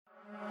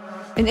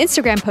An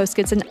Instagram post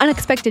gets an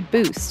unexpected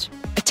boost.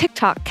 A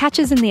TikTok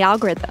catches in the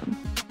algorithm.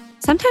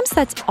 Sometimes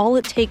that's all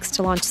it takes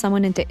to launch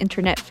someone into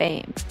internet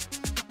fame.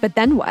 But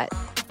then what?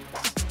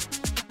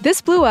 This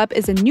Blew Up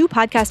is a new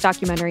podcast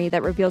documentary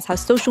that reveals how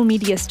social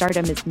media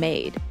stardom is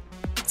made.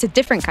 It's a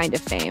different kind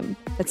of fame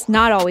that's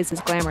not always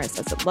as glamorous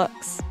as it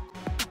looks.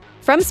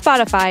 From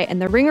Spotify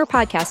and the Ringer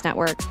Podcast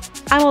Network,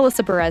 I'm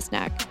Alyssa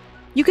Bereznek.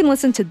 You can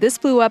listen to This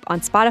Blew Up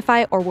on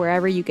Spotify or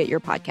wherever you get your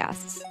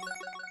podcasts.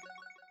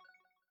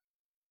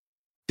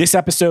 This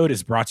episode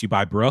is brought to you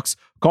by Brooks.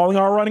 Calling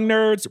all running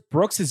nerds,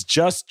 Brooks has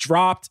just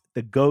dropped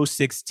the Go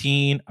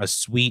 16, a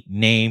sweet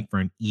name for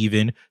an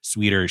even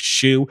sweeter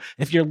shoe.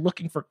 If you're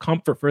looking for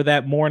comfort for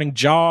that morning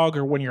jog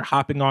or when you're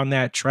hopping on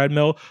that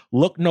treadmill,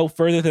 look no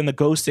further than the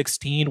Go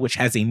 16, which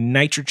has a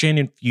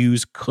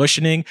nitrogen-infused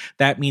cushioning.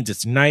 That means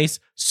it's nice,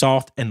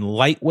 soft, and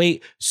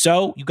lightweight.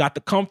 So you got the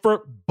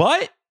comfort,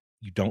 but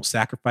you don't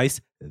sacrifice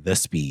the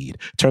speed.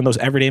 Turn those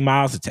everyday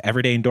miles into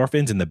everyday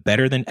endorphins in the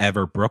better than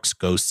ever Brooks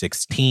Go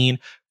 16.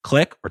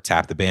 Click or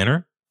tap the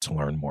banner to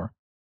learn more.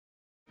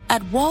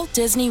 At Walt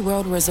Disney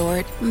World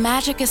Resort,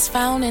 magic is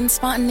found in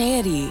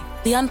spontaneity,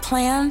 the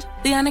unplanned,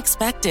 the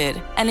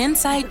unexpected, an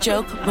inside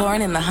joke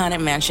born in the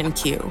Haunted Mansion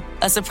queue,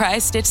 a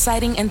surprise Stitch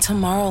sighting in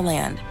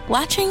Tomorrowland,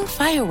 watching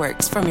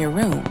fireworks from your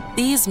room.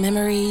 These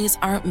memories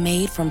aren't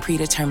made from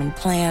predetermined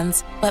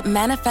plans, but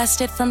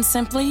manifested from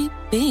simply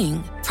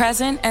being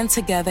present and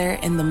together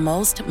in the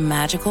most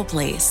magical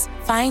place.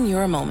 Find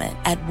your moment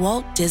at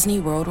Walt Disney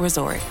World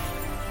Resort.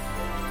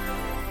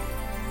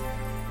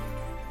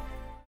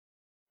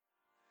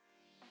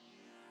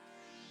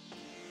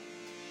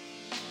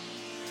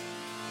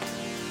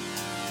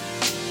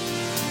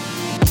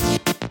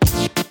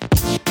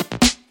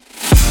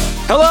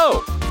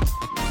 Hello!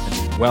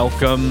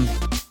 Welcome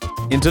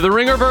into the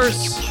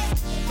Ringerverse,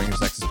 Ringer's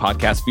Nexus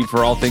podcast feed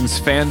for all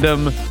things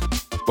fandom.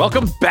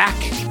 Welcome back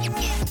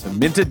to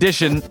Mint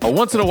Edition, a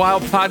once-in-a-while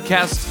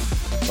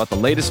podcast about the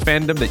latest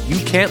fandom that you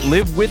can't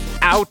live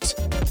without.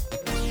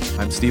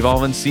 I'm Steve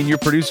Allman, senior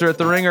producer at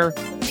The Ringer,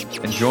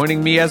 and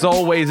joining me as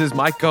always is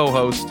my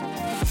co-host,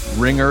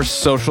 Ringer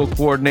social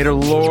coordinator,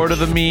 lord of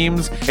the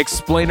memes,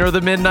 explainer of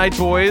the Midnight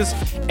Boys,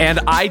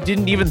 and I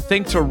didn't even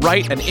think to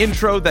write an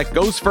intro that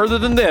goes further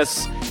than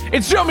this.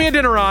 It's Joe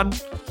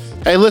Meandinaron.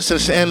 Hey, listen,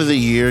 it's the end of the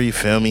year, you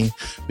feel me?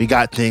 We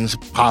got things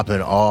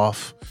popping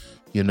off.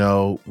 You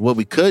know, what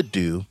we could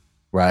do,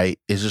 right,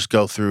 is just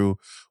go through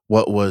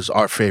what was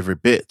our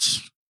favorite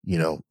bits, you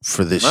know,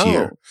 for this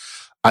year.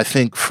 I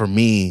think for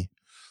me,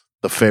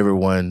 the favorite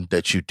one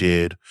that you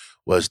did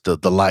was the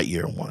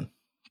Lightyear one.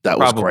 That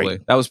was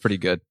great. That was pretty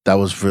good. That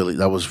was really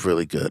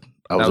good.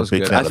 I was a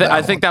big fan of that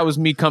I think that was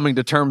me coming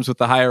to terms with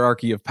the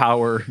hierarchy of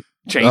power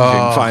changing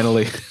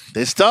finally.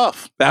 It's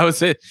tough. That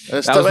was it. That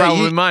was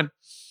probably mine.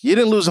 You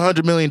didn't lose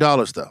 $100 million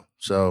though.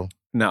 So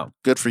no.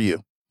 Good for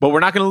you. But we're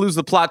not going to lose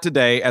the plot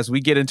today as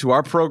we get into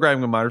our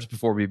programming reminders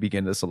before we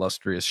begin this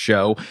illustrious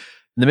show.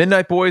 The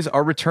Midnight Boys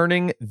are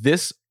returning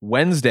this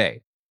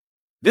Wednesday.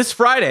 This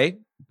Friday,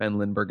 Ben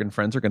Lindbergh and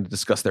friends are going to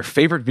discuss their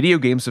favorite video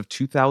games of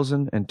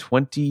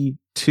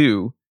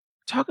 2022.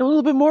 Talking a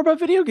little bit more about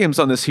video games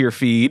on this here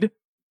feed.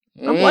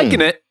 I'm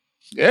liking it.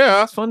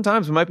 Yeah. It's fun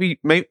times.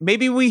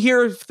 Maybe we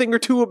hear a thing or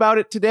two about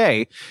it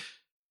today.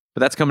 But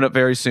that's coming up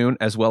very soon,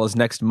 as well as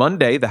next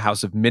Monday, the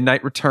House of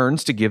Midnight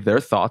returns to give their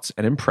thoughts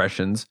and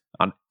impressions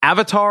on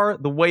Avatar: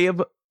 The Way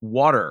of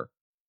Water.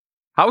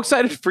 How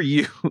excited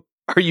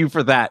are you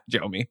for that,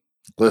 Jomi?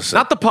 Listen,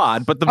 not the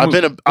pod, but the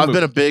movie. I've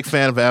been a big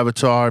fan of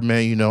Avatar,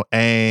 man. You know,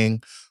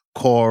 Aang,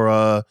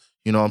 Korra.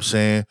 You know what I'm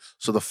saying?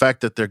 So the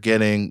fact that they're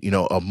getting, you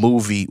know, a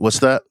movie. What's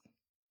that?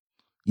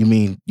 You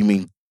mean?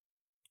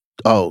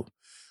 Oh,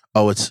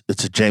 it's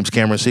a James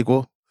Cameron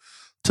sequel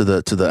to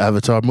the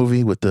Avatar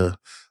movie with the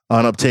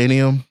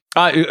unobtainium.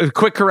 A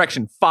quick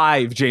correction: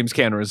 5 James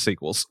Cameron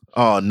sequels.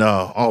 Oh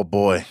no! Oh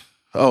boy!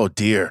 Oh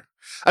dear!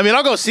 I mean,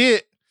 I'll go see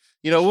it.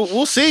 You know,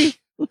 we'll see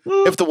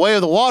if the way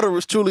of the water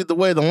was truly the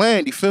way of the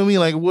land. You feel me?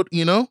 Like what?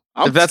 You know,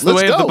 if that's the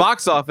way of the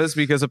box office,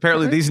 because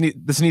apparently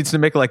this needs to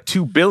make like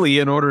 $2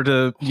 billion in order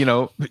to, you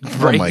know,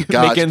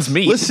 make ends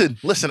meet.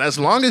 Listen. As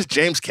long as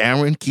James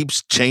Cameron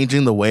keeps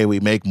changing the way we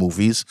make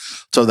movies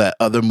so that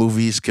other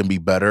movies can be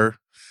better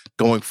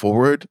going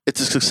forward,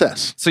 it's a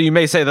success. So you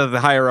may say that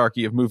the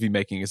hierarchy of movie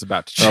making is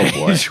about to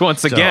change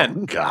once again.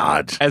 Oh,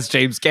 God. As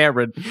James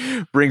Cameron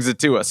brings it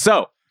to us.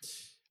 So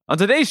on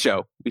today's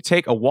show, we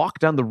take a walk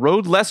down the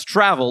road less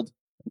traveled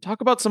and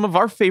talk about some of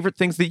our favorite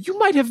things that you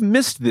might have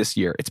missed this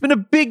year. It's been a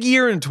big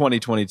year in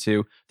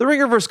 2022. The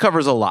Ringerverse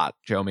covers a lot,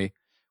 Jomi.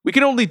 We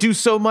can only do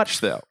so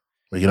much, though.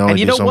 We can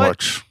only do so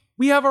much.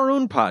 We have our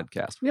own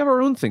podcast. We have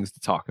our own things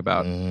to talk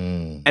about.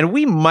 And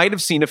we might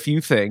have seen a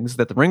few things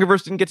that the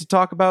Ringerverse didn't get to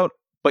talk about.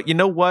 But you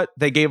know what?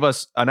 They gave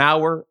us an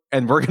hour,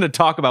 and we're going to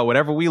talk about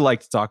whatever we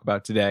like to talk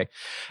about today.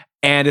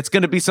 And it's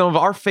going to be some of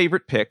our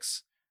favorite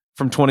picks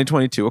from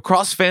 2022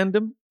 across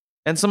fandom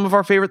and some of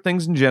our favorite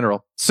things in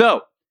general.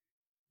 So,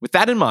 with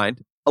that in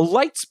mind, a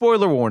light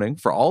spoiler warning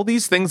for all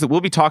these things that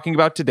we'll be talking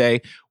about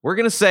today. We're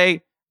going to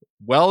say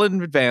well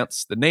in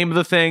advance the name of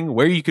the thing,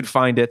 where you could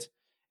find it,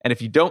 And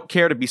if you don't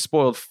care to be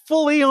spoiled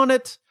fully on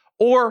it,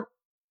 or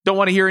don't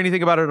want to hear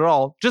anything about it at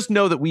all, just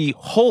know that we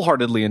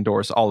wholeheartedly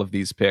endorse all of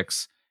these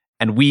picks,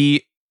 and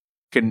we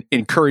can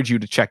encourage you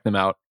to check them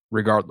out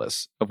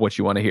regardless of what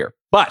you want to hear.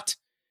 But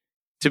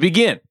to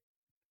begin,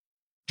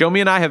 Jomi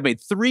and I have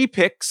made 3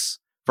 picks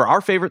for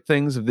our favorite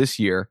things of this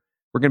year.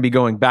 We're going to be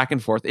going back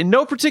and forth in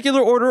no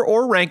particular order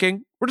or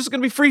ranking. We're just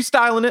going to be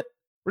freestyling it.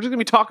 We're just going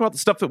to be talking about the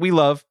stuff that we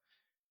love.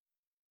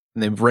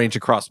 And they range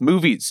across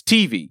movies,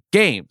 TV,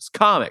 games,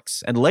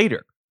 comics, and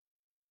later,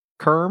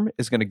 Kerm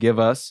is going to give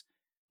us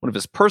one of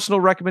his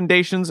personal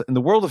recommendations in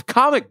the world of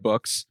comic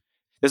books.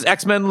 This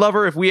X-Men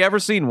lover, if we ever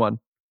seen one.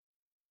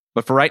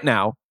 But for right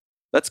now,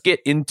 let's get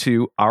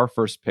into our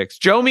first picks.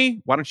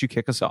 Jomi, why don't you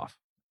kick us off?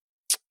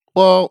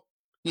 Well,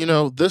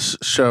 this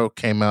show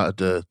came out at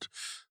the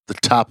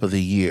top of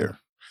the year,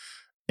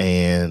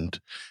 and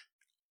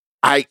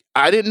I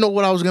didn't know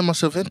what I was getting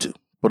myself into.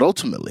 But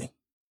ultimately,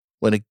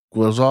 when it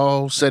was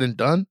all said and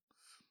done,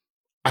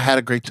 I had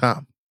a great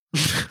time.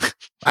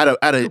 I had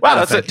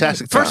a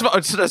fantastic time. First of all,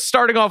 it's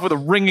starting off with a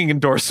ringing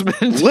endorsement.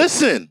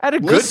 Listen. I had a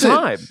good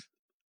time.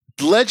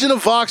 Legend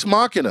of Vox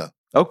Machina.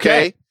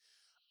 Okay.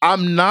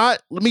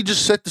 Let me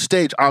just set the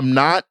stage. I'm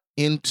not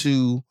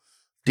into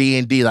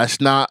D&D. That's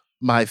not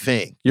my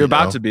thing. You're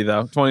about to be,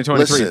 though.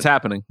 2023, it's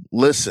happening.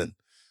 Listen,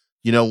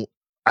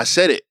 I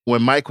said it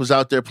when Mike was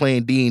out there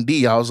playing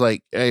D&D. I was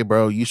like, hey,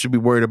 bro, you should be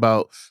worried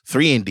about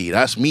 3&D.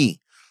 That's me.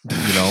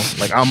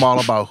 Like I'm all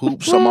about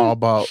hoops. I'm all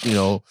about,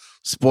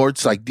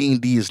 sports. Like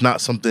D&D is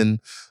not something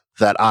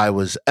that I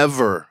was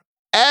ever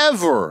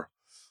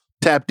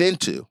tapped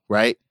into.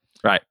 Right.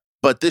 Right.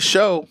 But this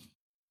show,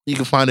 you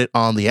can find it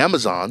on the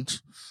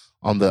Amazons,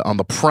 on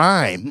the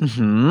Prime.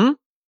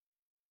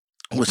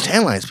 Mm-hmm. With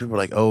Tanlines, people are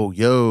like, "Oh,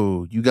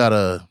 yo, you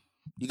gotta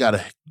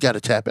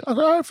tap in." I was like,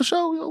 all right, for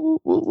sure.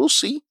 We'll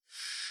see.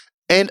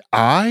 And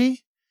I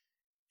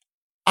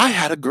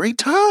had a great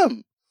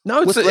time.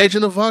 No, with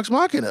Legend of Vox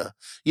Machina.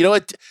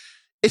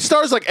 It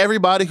stars like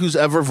everybody who's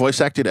ever voice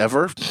acted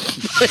ever.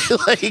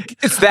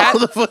 Like it's that all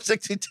the voice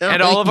acting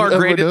and all of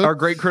our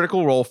great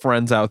Critical Role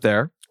friends out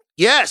there.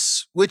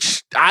 Yes,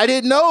 which I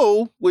didn't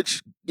know.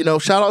 Which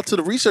shout out to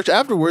the research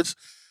afterwards.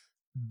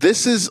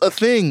 This is a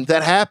thing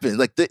that happened.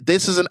 Like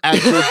this is an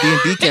actual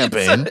D&D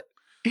campaign.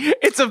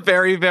 It's a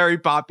very, very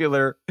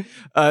popular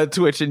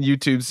Twitch and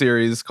YouTube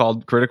series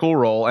called Critical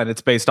Role, and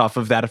it's based off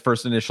of that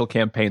first initial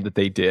campaign that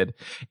they did.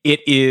 It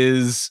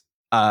is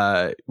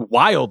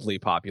wildly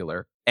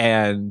popular,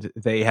 and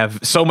they have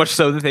so much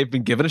so that they've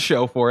been given a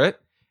show for it,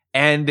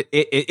 and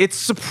it's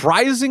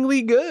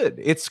surprisingly good.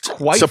 It's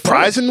quite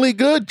surprisingly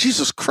good.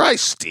 Jesus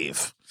Christ,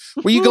 Steve,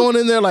 were you going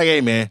in there like, hey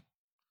man,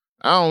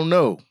 I don't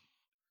know.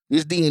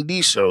 These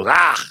D&D shows,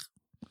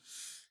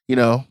 who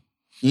knows?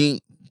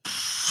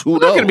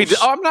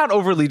 I'm not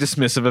overly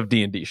dismissive of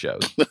D&D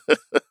shows.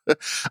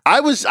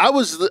 I was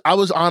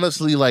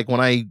honestly like, when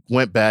I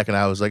went back and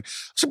I was like,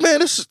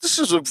 man, this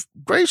is a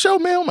great show,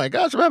 man. Oh my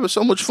gosh, I'm having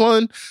so much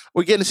fun.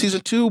 We're getting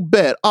season 2.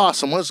 Bet.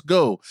 Awesome. Let's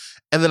go.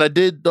 And then I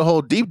did the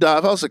whole deep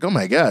dive. I was like, oh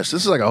my gosh,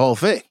 this is like a whole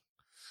thing.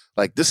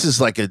 Like this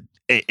is like a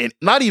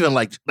not even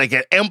like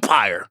an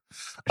empire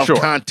of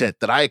content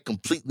that I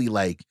completely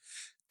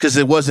because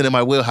it wasn't in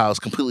my wheelhouse,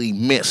 completely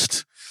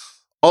missed.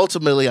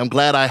 Ultimately, I'm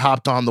glad I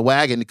hopped on the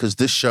wagon because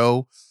this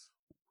show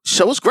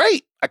is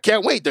great. I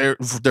can't wait. They're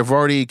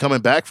already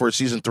coming back for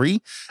season 3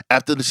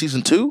 after the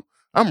season 2.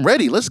 I'm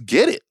ready. Let's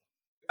get it.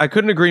 I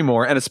couldn't agree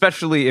more, and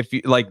especially if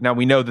you now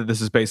we know that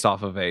this is based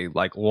off of a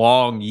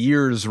long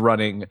years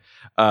running IP,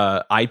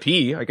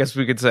 I guess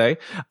we could say,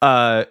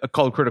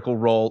 called Critical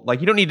Role.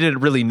 You don't need to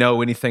really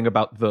know anything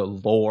about the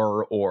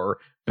lore or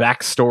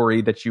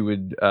backstory that you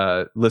would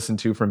listen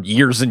to from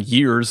years and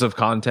years of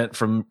content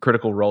from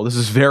Critical Role. This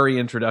is very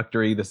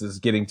introductory. This is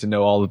getting to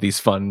know all of these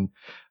fun,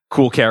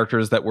 cool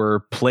characters that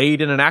were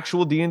played in an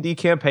actual D&D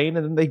campaign,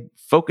 and then they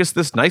focus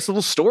this nice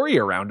little story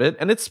around it,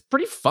 and it's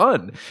pretty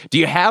fun. Do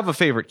you have a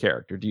favorite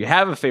character? Do you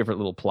have a favorite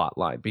little plot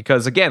line?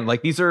 Because again,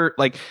 these are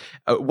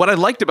what I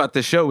liked about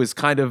this show is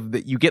kind of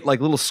that you get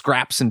little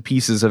scraps and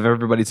pieces of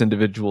everybody's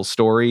individual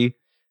story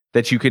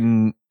that you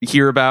can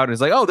hear about. And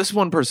it's like, oh, this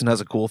one person has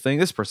a cool thing.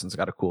 This person's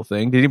got a cool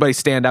thing. Did anybody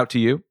stand out to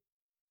you?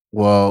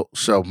 Well,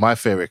 so my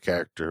favorite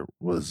character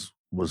was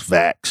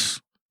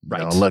Vax.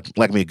 Right.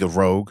 Like me a good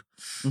rogue.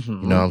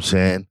 Mm-hmm. You know what I'm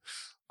saying?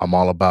 I'm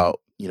all about,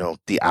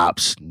 the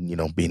ops,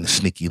 being a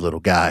sneaky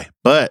little guy.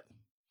 But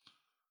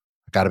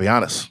I got to be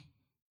honest.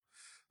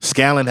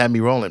 Scanlan had me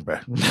rolling, bro.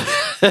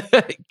 Of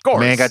course.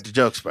 Man got the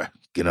jokes, bro.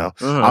 Uh-huh.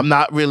 I'm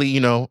not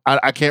really,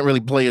 I can't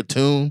really play a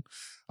tune.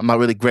 I'm not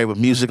really great with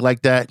music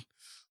like that.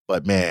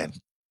 But man,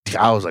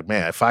 I was like,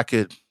 man, if I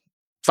could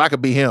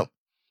be him,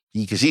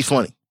 because he's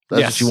funny.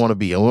 That's what you want to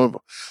be. I want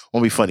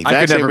to be funny.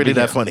 Vax ain't really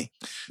that funny.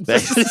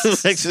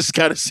 Vax is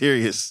kind of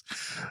serious.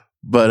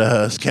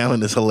 But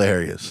Scanlan is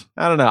hilarious.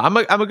 I don't know.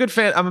 I'm a good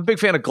fan. I'm a big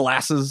fan of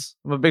glasses.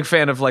 I'm a big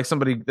fan of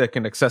somebody that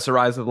can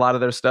accessorize a lot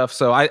of their stuff.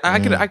 So I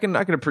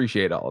can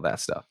appreciate all of that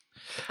stuff.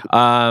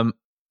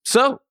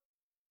 So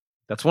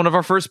that's one of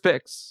our first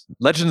picks.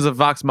 Legends of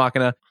Vox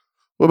Machina.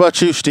 What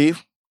about you,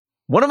 Steve?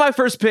 One of my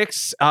first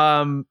picks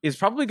is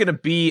probably going to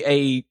be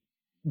a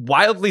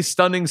wildly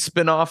stunning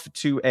spinoff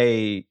to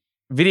a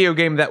video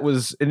game that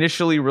was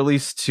initially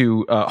released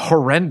to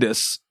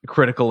horrendous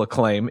critical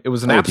acclaim. It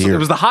was it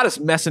was the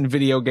hottest mess in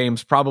video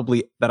games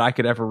probably that I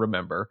could ever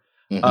remember.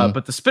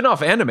 But the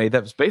spinoff anime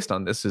that was based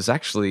on this is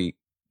actually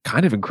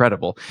kind of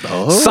incredible.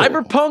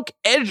 Cyberpunk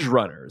Edge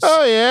Runners.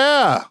 Oh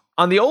yeah,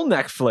 on the old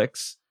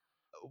Netflix.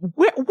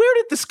 Where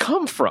did this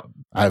come from?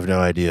 I have no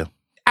idea.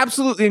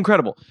 Absolutely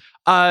incredible.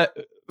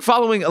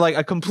 Following like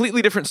a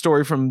completely different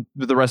story from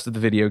the rest of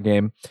the video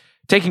game,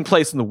 taking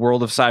place in the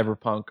world of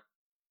Cyberpunk.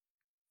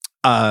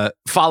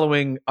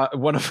 Following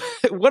one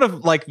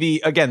of like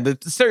the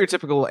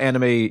stereotypical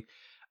anime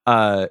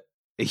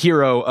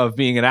hero of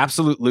being an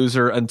absolute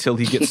loser until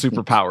he gets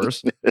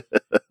superpowers,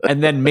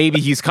 and then maybe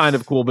he's kind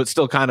of cool, but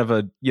still kind of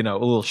a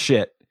little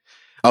shit.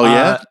 Oh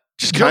yeah,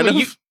 just kind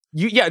of.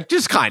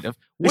 Just kind of.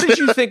 What did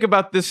you think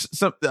about this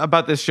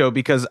show?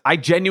 Because I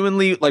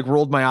genuinely like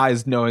rolled my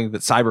eyes knowing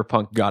that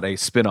Cyberpunk got a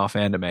spin-off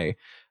anime.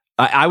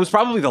 I was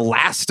probably the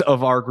last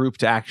of our group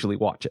to actually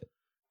watch it.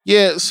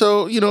 Yeah,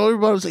 so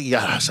everybody was like,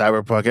 "Yeah,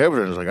 Cyberpunk."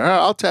 Everyone was like, "All right,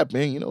 I'll tap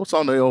in." It's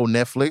on the old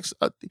Netflix.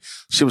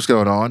 See what's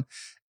going on,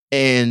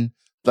 and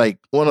like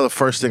one of the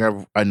first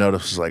thing I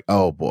noticed was like,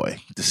 "Oh boy,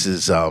 this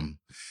is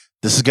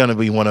gonna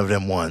be one of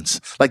them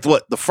ones." Like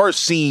what the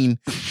first scene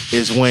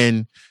is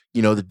when.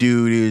 The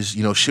dude is,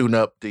 shooting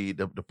up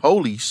the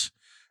police,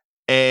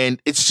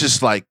 and it's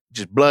just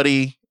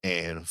bloody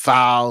and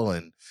foul,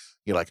 and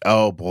you're like,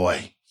 oh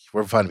boy,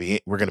 we're going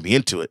to be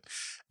into it.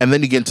 And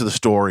then you get into the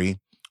story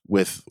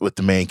with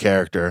the main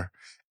character,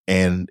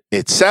 and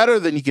it's sadder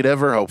than you could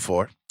ever hope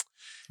for.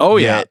 Oh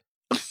yeah,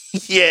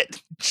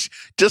 yet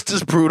just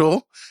as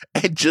brutal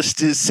and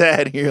just as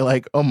sad. And you're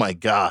like, oh my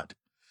god,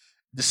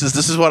 this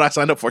is what I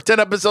signed up for. 10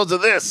 episodes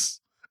of this.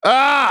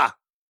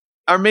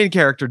 Our main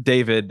character,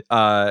 David,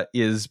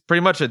 is pretty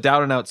much a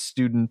down-and-out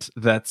student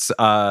that's...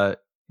 the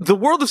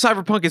world of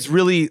Cyberpunk is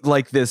really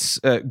like this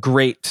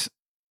great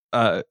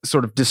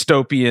sort of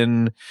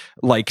dystopian,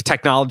 like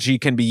technology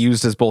can be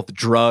used as both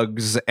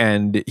drugs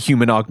and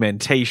human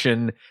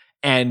augmentation,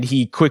 and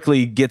he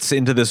quickly gets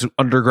into this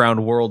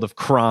underground world of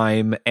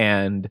crime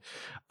and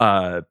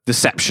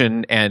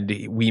deception,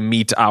 and we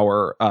meet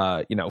our,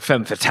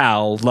 femme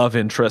fatale, love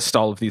interest,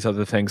 all of these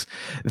other things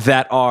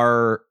that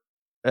are...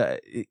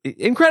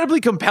 incredibly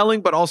compelling,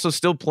 but also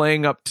still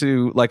playing up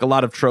to like a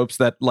lot of tropes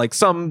that like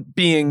some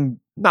being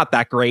not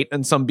that great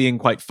and some being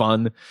quite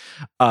fun.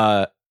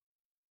 The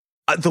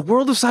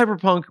world of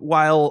Cyberpunk,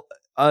 while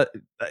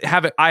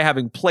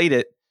having played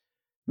it,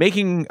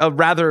 making a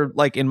rather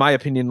like, in my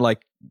opinion,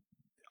 like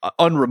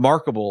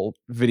unremarkable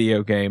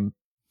video game,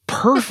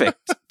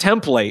 perfect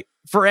template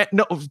for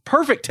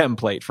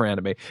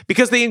anime,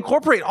 because they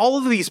incorporate all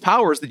of these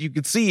powers that you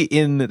could see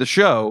in the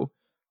show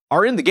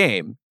are in the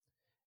game.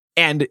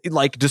 And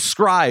like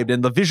described,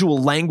 and the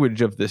visual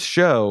language of this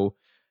show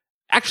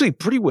actually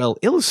pretty well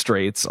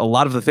illustrates a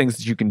lot of the things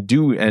that you can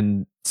do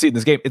and see in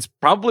this game. It's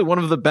probably one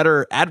of the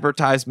better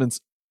advertisements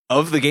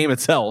of the game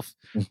itself,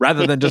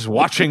 rather than just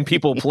watching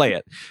people play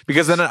it.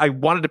 Because then I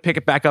wanted to pick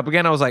it back up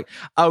again. I was like,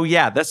 oh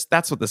yeah,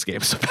 that's what this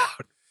game's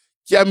about.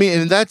 Yeah, I mean,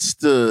 and that's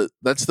the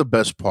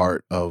best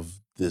part of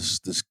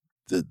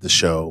the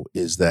show,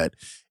 is that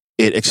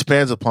it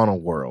expands upon a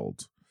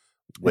world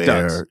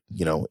where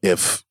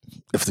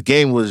if the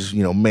game was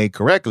made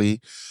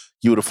correctly,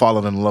 you would have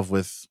fallen in love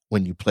with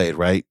when you played,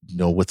 right?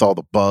 With all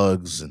the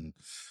bugs and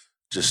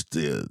just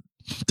the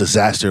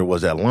disaster it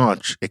was at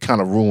launch, it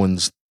kind of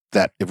ruins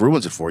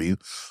it for you.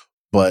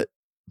 But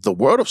the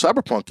world of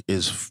Cyberpunk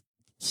is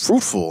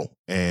fruitful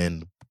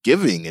and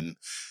giving and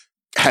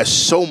has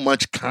so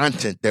much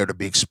content there to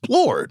be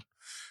explored.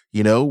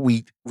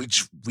 We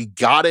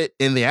got it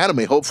in the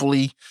anime.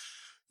 Hopefully,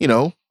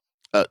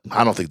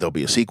 I don't think there'll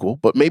be a sequel,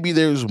 but maybe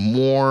there's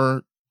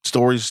more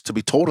stories to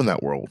be told in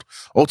that world.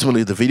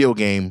 Ultimately, the video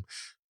game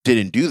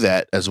didn't do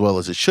that as well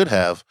as it should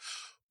have,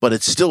 but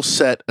it's still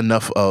set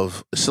enough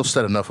of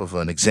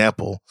an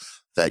example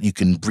that you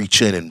can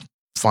reach in and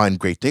find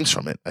great things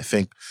from it. I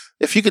think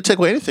if you could take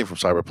away anything from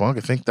Cyberpunk,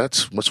 I think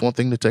that's one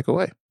thing to take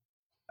away.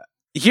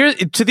 Here,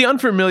 to the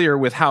unfamiliar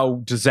with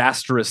how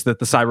disastrous that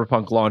the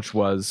Cyberpunk launch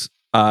was,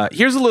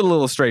 here's a little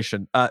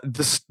illustration.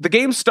 The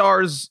game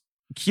stars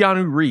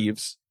Keanu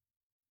Reeves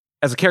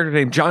as a character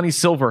named Johnny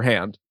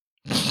Silverhand,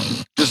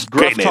 just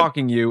gruff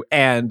talking you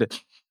and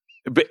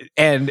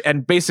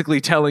basically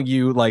telling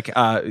you like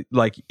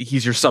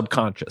he's your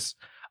subconscious.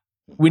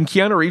 When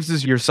Keanu Reeves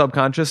is your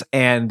subconscious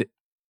and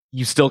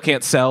you still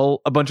can't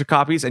sell a bunch of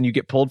copies and you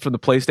get pulled from the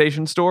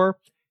PlayStation store,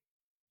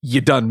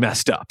 you done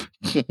messed up.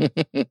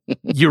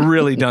 You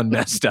really done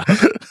messed up.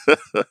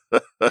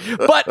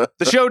 But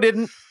the show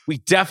didn't. We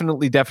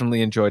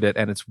definitely enjoyed it,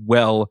 and it's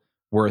well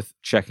worth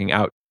checking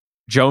out.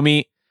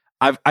 Jomi,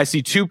 I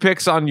see 2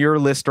 picks on your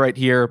list right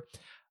here.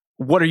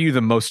 What are you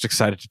the most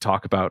excited to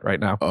talk about right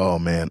now? Oh,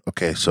 man.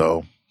 Okay, so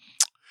I'm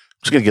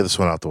just going to get this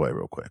one out the way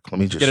real quick. Let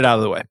me just get it out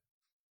of the way.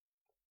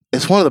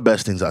 It's one of the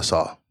best things I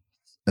saw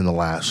in the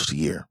last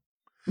year.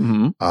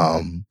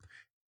 Mm-hmm.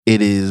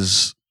 It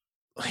is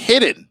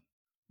hidden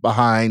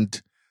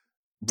behind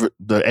the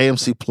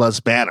AMC Plus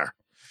banner.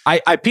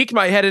 I peeked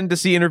my head in to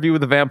see Interview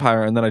with the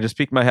Vampire, and then I just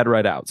peeked my head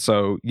right out.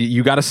 So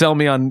you got to sell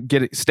me on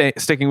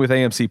sticking with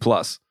AMC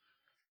Plus.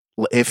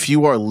 If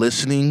you are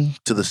listening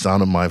to the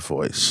sound of my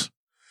voice,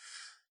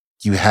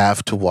 you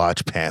have to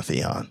watch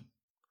Pantheon.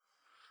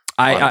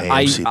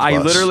 I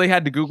literally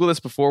had to Google this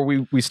before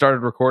we started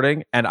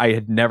recording, and I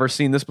had never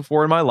seen this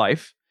before in my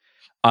life.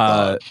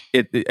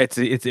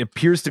 It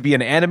appears to be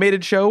an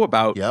animated show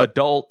about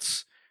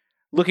adults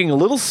looking a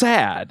little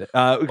sad.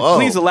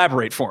 Please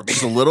elaborate for me.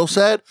 Just a little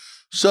sad.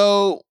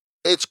 So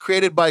it's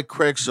created by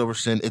Craig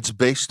Silverson. It's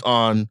based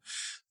on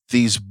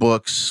these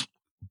books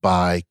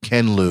by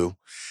Ken Liu.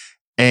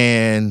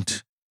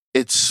 And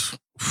it's,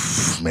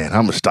 man,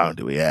 how much time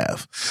do we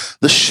have?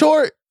 The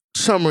short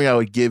summary I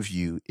would give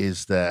you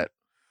is that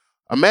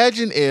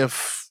imagine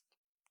if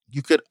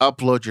you could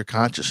upload your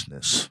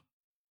consciousness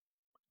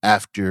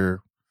after,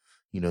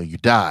 you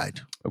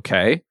died.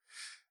 Okay.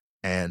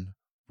 And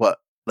what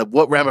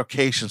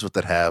ramifications would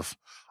that have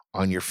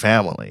on your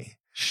family?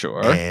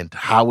 Sure. And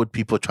how would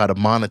people try to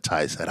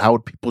monetize that? How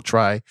would people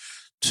try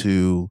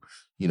to,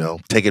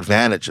 take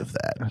advantage of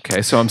that?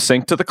 Okay, so I'm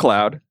synced to the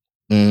cloud.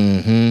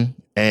 Mm-hmm.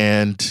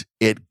 And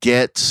it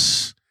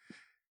gets.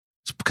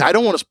 I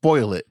don't want to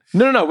spoil it.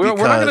 No. We're not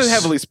going to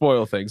heavily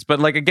spoil things, but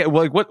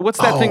what's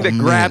that thing that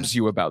grabs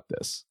you about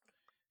this?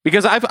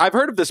 Because I've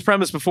heard of this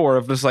premise before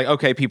of just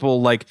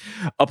people like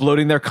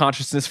uploading their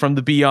consciousness from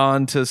the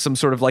beyond to some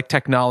sort of like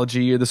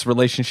technology or this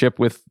relationship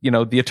with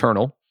the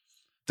eternal.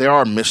 There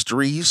are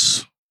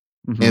mysteries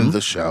in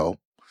the show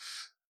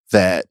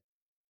that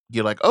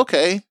you're like,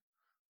 okay,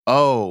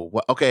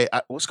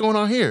 what's going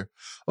on here?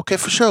 Okay,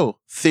 for sure.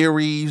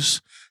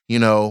 Theories,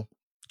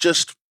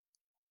 just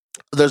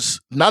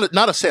there's not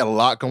to say a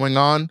lot going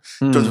on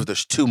in terms of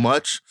there's too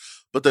much,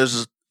 but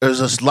there's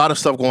a lot of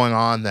stuff going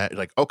on that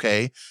like,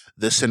 okay,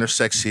 this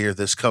intersects here,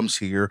 this comes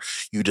here.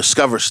 You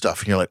discover stuff,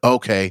 and you're like,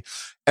 okay,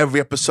 every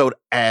episode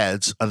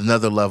adds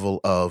another level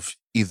of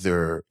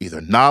either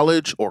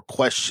knowledge or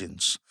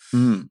questions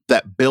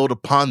that build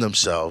upon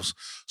themselves.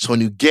 So when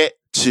you get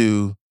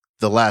to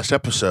the last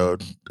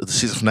episode of the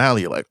season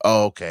finale, you're like,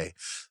 oh, okay,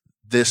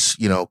 this,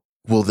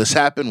 will this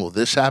happen? Will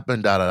this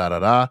happen? Da da da da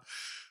da.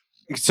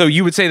 So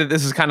you would say that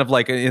this is kind of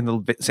like in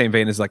the same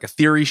vein as like a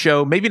theory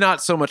show, maybe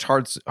not so much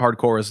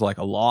hardcore as like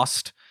a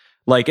Lost.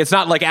 Like it's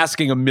not like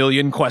asking a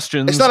million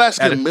questions. It's not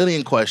asking a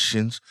million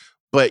questions,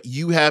 but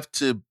you have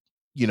to,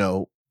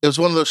 it was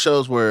one of those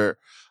shows where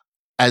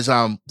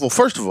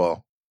first of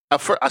all,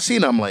 I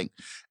seen it, I'm like,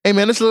 hey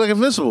man, this looks like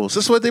Invincible. Is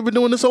this what they've been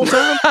doing this whole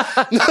time?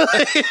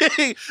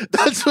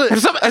 That's what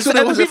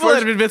it was. People that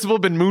have Invincible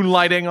been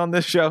moonlighting on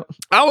this show.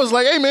 I was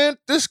like, hey man,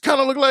 this kind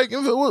of looked like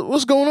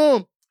what's going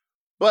on?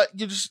 But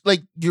you're just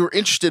like, you're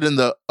interested in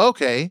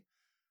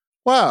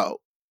wow,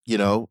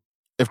 it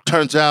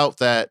turns out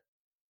that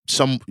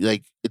you're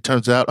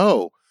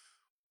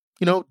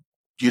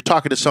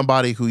talking to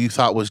somebody who you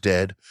thought was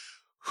dead,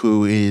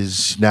 who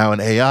is now an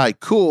AI,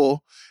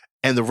 cool,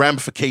 and the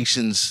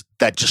ramifications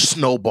that just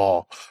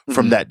snowball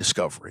from that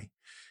discovery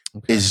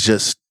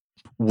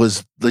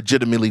was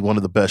legitimately one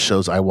of the best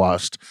shows I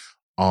watched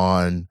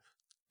on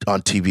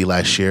TV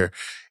last year.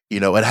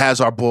 It has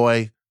our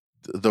boy,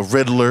 the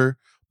Riddler,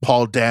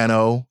 Paul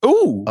Dano.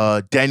 Ooh.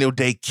 Daniel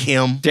Day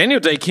Kim. Daniel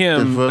Day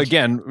Kim,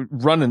 again,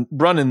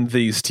 running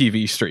these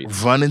TV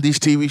streets. Running these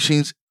TV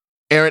streets.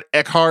 Aaron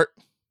Eckhart,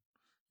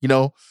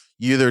 you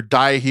either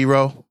die a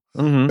hero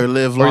or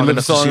live long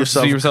enough to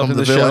see yourself in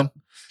the villain. Show.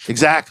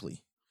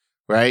 Exactly.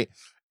 Right?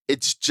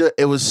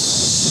 It was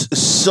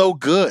so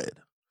good.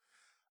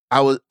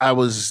 I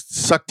was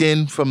sucked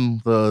in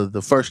from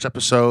the first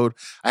episode.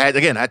 I had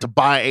to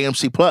buy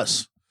AMC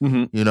Plus,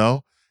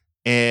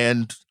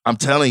 and I'm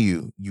telling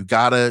you, you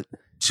gotta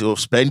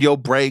spend your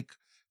break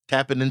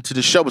tapping into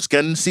the show. It's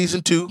getting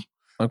season 2.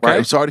 Okay. Right?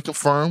 It's already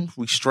confirmed.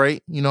 We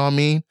straight, you know what I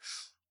mean?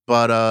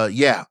 But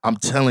I'm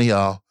telling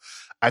y'all,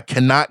 I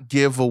cannot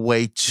give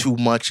away too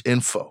much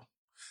info.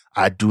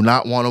 I do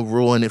not want to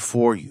ruin it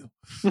for you.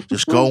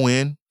 Just go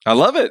in. I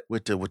love it.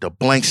 With the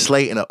blank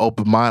slate and an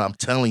open mind. I'm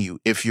telling you,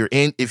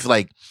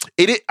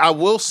 I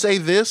will say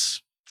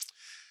this.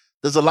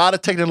 There's a lot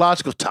of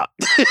technological talk.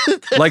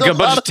 Like a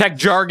bunch of tech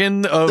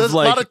jargon there's a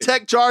lot of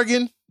tech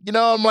jargon.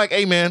 I'm like,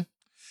 hey man,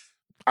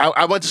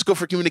 I went to school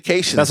for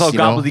communications. That's all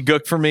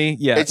gobbledygook for me.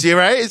 Yeah. It's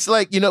right. It's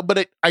like,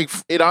 but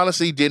it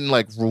honestly didn't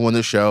like ruin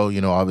the show,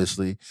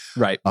 obviously.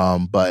 Right.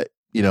 But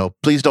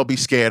please don't be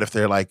scared if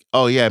they're like,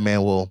 oh yeah,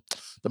 man, well,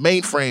 the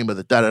mainframe of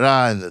the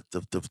da-da-da and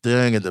the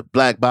thing and the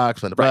black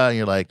box and the blah, and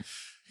you're like,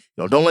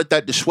 don't let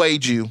that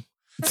dissuade you.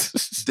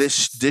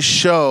 This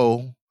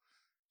show,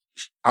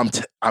 I'm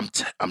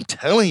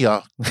telling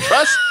y'all,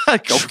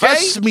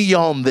 trust me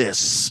on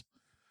this.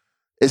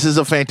 This is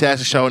a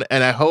fantastic show,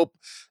 and I hope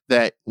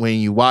that when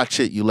you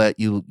watch it, you let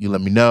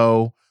me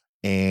know,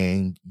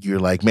 and you're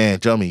like, man,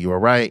 Jomi, you were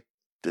right.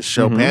 The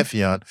show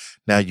Pantheon.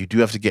 Now you do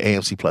have to get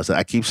AMC Plus.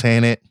 I keep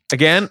saying it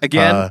again.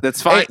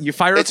 That's fine. You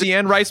fire up the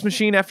Anne Rice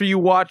machine after you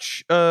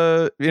watch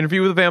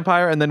Interview with the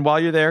Vampire, and then while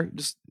you're there,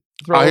 just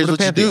throw it over to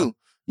Pantheon. Here's what you do.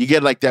 you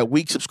get like that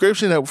week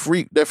subscription,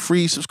 that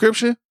free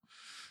subscription.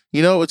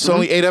 You know, it's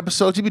only 8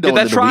 episodes. You be doing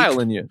Get that it in a trial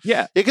week. in you.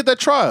 Yeah. Yeah, get that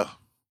trial.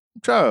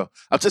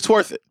 It's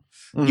worth it.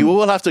 You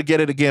will have to get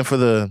it again for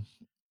the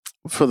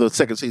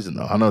second season,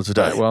 though. I know it's a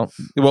Right, well,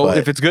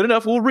 if it's good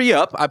enough, we'll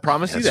re-up. I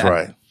promise you that. That's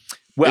right.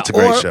 Well, it's a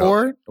great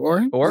show. Or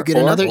you get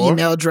another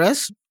email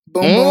address.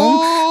 Boom,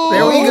 boom.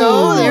 There we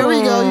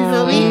go. You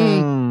feel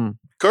me?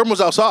 Kerm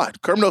was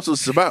outside. Kerm knows what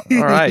it's about. All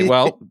right.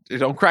 Well,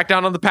 don't crack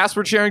down on the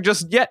password sharing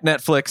just yet,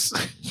 Netflix.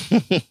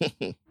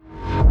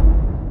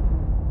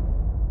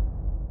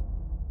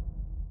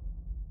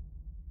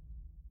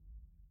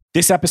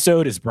 This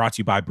episode is brought to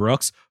you by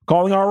Brooks.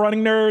 Calling our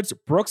running nerds,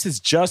 Brooks has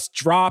just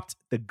dropped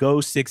the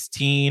Go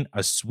 16,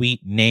 a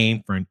sweet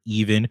name for an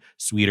even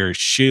sweeter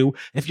shoe.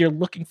 If you're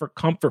looking for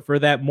comfort for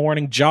that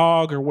morning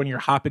jog or when you're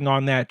hopping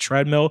on that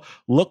treadmill,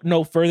 look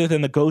no further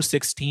than the Go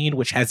 16,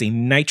 which has a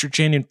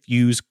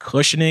nitrogen-infused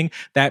cushioning.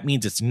 That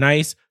means it's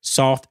nice,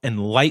 soft, and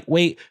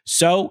lightweight.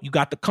 So you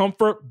got the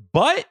comfort,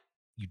 but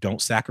you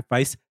don't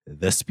sacrifice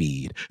the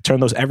speed.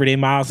 Turn those everyday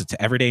miles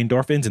into everyday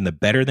endorphins in the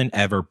better than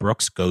ever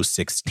Brooks Go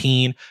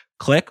 16.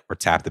 Click or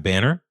tap the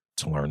banner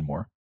to learn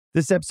more.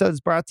 This episode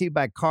is brought to you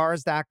by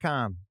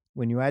Cars.com.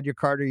 When you add your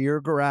car to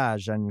your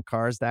garage on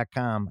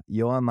Cars.com,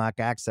 you'll unlock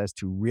access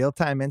to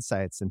real-time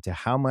insights into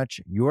how much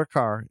your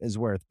car is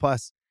worth.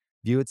 Plus,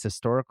 view its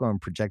historical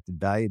and projected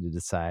value to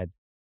decide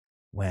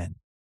when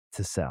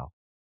to sell.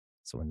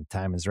 So when the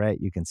time is right,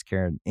 you can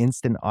secure an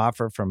instant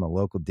offer from a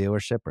local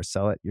dealership or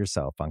sell it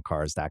yourself on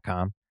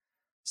Cars.com.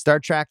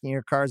 Start tracking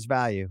your car's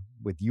value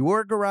with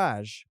your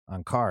garage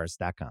on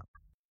Cars.com.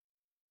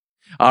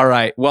 All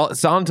right. Well,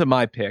 it's on to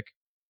my pick.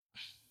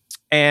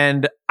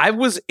 And I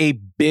was a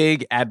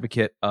big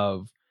advocate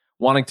of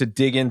wanting to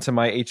dig into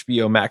my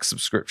HBO Max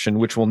subscription,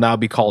 which will now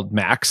be called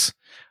Max.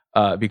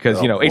 Because,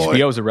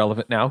 HBO is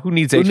irrelevant now. Who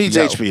needs HBO? Who needs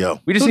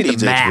HBO? We just need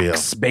the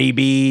Max,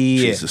 baby.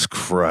 Jesus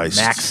Christ.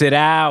 Max it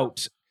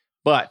out.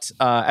 But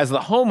as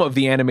the home of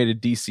the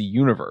animated DC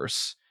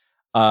universe,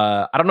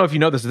 I don't know if you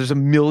know this, there's a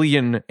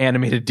million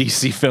animated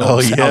DC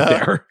films out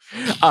there.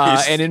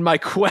 And in my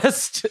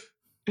quest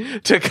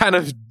to kind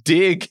of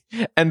dig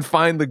and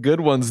find the good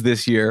ones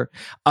this year,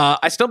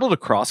 I stumbled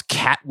across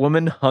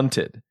Catwoman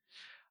Hunted.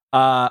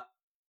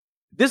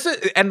 This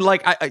is, and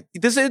like I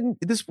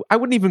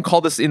wouldn't even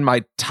call this in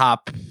my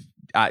top,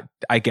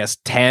 I guess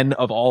 10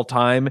 of all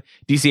time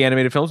DC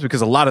animated films,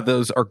 because a lot of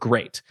those are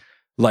great.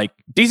 Like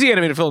DC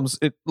animated films,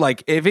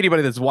 like if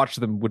anybody that's watched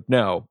them would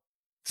know,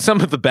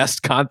 some of the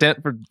best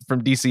content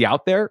from DC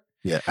out there.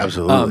 Yeah,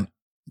 absolutely.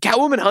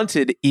 Catwoman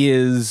Hunted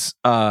is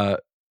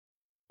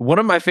one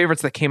of my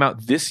favorites that came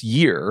out this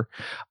year,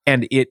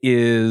 and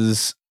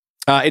it's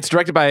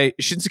directed by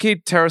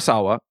Shinsuke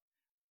Terasawa,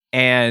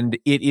 and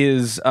it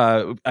is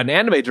an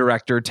anime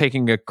director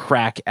taking a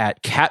crack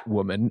at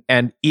Catwoman,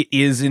 and it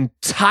is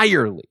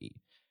entirely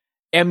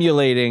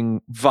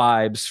emulating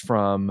vibes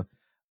from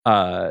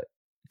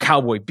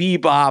Cowboy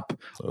Bebop,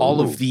 all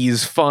of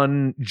these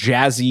fun,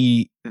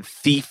 jazzy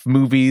thief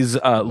movies,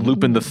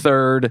 Lupin the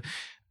Third.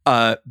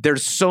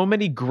 There's so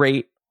many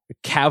great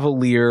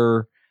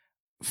cavalier,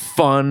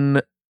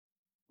 fun,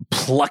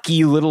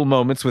 plucky little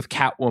moments with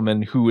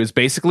Catwoman, who is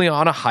basically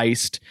on a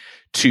heist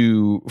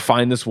to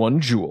find this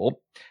one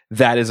jewel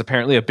that is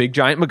apparently a big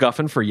giant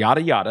MacGuffin for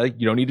yada yada.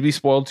 You don't need to be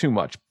spoiled too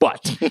much.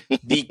 But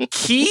the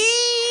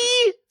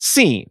key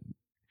scene,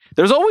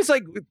 there's always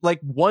like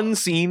one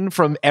scene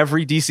from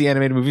every DC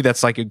animated movie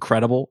that's like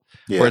incredible,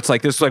 where it's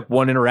like there's like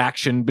one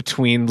interaction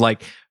between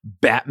like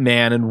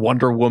Batman and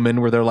Wonder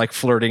Woman where they're like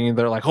flirting and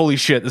they're like, holy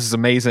shit, this is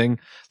amazing.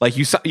 Like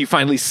you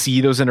finally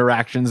see those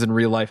interactions in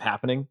real life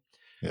happening.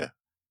 Yeah.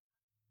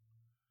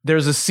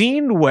 There's a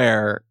scene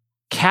where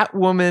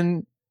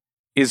Catwoman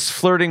is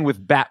flirting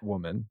with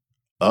Batwoman.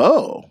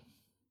 Oh.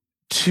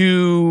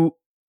 To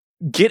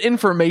get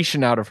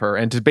information out of her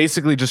and to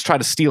basically just try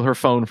to steal her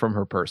phone from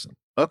her person.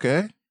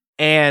 Okay.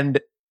 And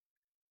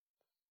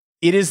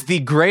it is the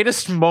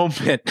greatest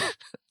moment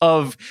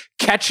of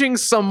catching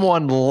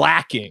someone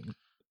lacking.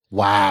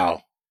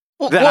 Wow.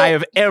 That I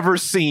have ever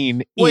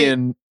seen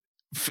in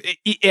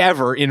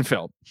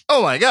film.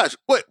 Oh my gosh.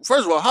 Wait,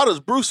 first of all, how does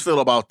Bruce feel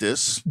about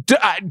this?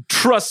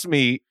 Trust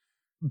me,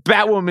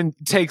 Batwoman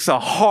takes a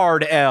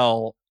hard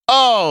L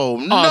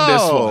on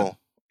this one.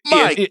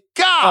 My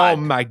God.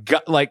 Oh my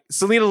God. Like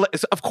Selena,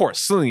 of course,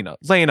 Selena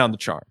laying on the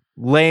charm,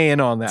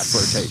 laying on that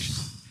flirtation.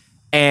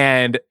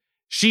 And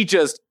she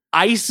just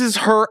ices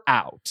her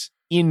out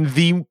in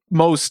the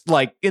most,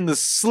 like, in the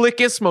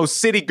slickest, most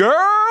city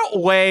girl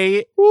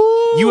way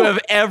you have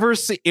ever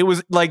seen. It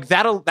was like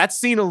that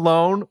scene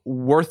alone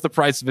worth the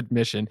price of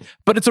admission.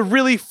 But it's a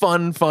really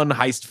fun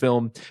heist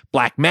film.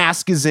 Black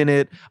Mask is in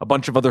it, a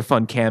bunch of other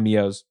fun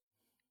cameos.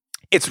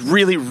 It's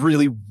really,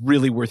 really,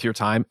 really worth your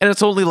time. And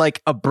it's only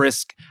like a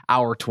brisk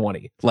hour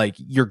 20. Like,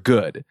 you're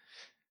good.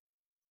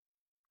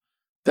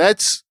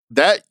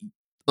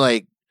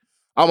 Like,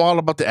 I'm all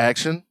about the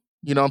action.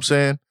 You know what I'm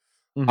saying?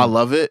 Mm-hmm. I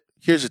love it.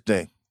 Here's the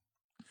thing.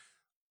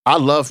 I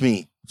love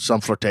me some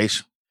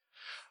flirtation.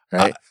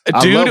 Right?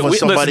 Dude,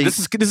 listen,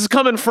 this is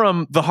coming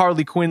from the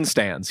Harley Quinn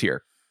stands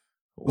here.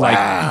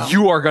 Wow. Like,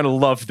 you are going to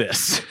love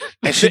this.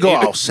 And she go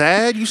out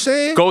sad, you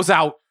saying? Goes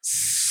out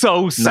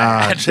so Nah,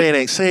 sad.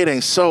 say it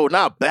ain't so.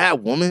 Not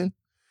Batwoman.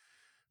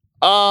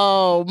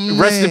 Oh, man.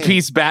 Rest in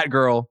peace,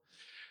 Batgirl.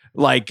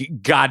 Like,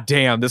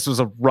 goddamn, this was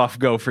a rough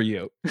go for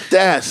you.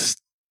 That's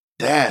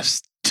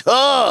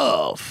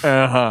tough.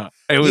 Uh-huh.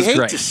 It was you hate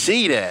great. to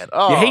see that.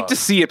 Oh. You hate to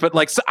see it, but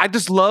like, so I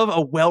just love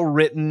a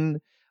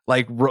well-written,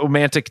 like,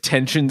 romantic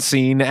tension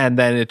scene, and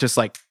then it just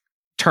like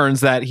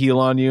turns that heel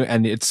on you,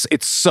 and it's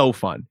so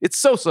fun. It's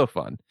so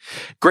fun.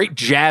 Great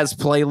jazz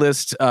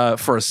playlist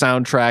for a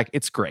soundtrack.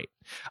 It's great.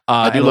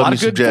 I do and a love lot me of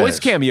some good jazz. voice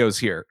cameos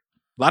here.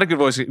 A lot of good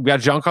voice. We got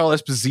Giancarlo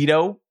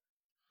Esposito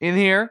in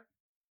here.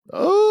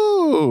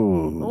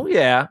 Oh Oh.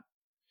 yeah.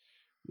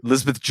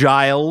 Elizabeth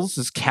Giles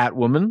is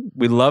Catwoman.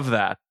 We love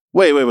that.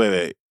 Wait.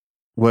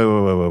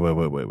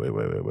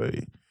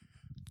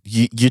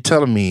 You're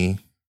telling me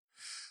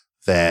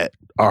that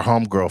our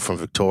homegirl from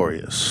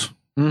Victorious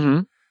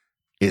Mm-hmm.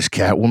 is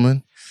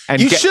Catwoman?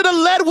 And You should have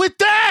led with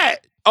that.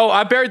 oh,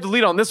 I buried the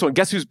lead on this one.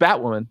 Guess who's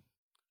Batwoman?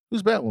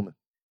 Who's Batwoman?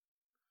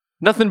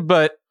 Nothing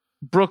but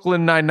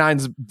Brooklyn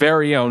Nine-Nine's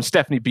very own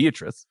Stephanie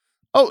Beatrice.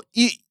 Oh,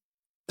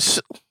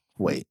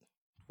 wait.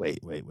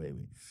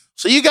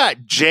 So you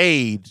got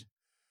Jade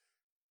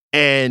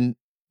and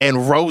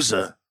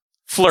Rosa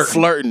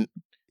flirting.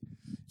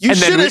 You And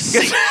then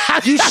should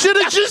have. You should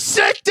have just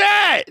said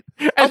that.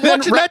 And I'm then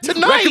watching that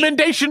tonight.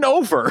 Recommendation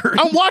over.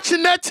 I'm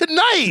watching that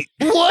tonight.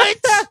 What?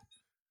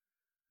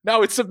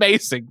 No, it's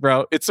amazing,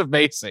 bro. It's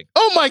amazing.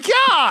 Oh my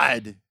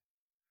God.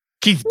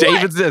 Keith What?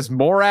 Davidson as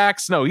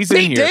Morax. No, he's in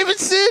Pete here.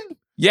 Davidson?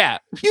 Yeah.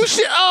 You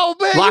should. Oh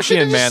man. Lock you should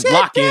in, have just man. said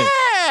Lock in.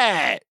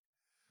 that.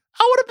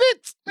 I would have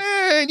been.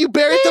 Man, you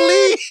buried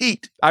the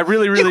lead. I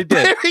really You did.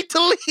 buried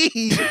the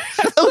lead.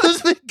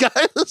 Elizabeth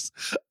Giles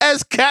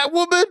as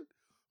Catwoman.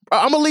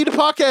 I'm gonna lead the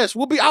podcast.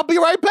 I'll be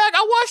right back.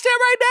 I'll watch that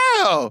right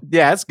now.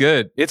 Yeah, it's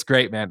good. It's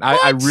great, man.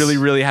 I What?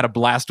 really had a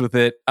blast with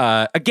it.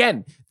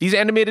 Again, these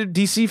animated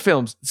DC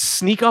films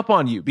sneak up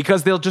on you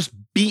because they'll just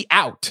be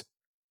out.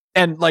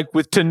 And like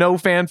to no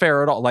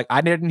fanfare at all. Like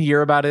I didn't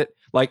hear about it.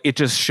 Like it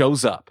just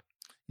shows up.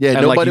 Yeah,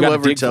 And, like, nobody you will gotta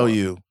ever dig tell for it.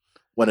 you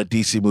when a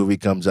DC movie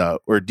comes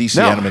out or a DC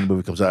No. animated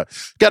movie comes out.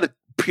 Got to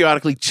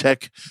periodically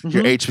check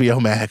your HBO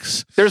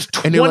Max. There's And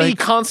 20 you're like-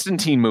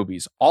 Constantine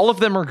movies. All of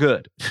them are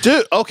good.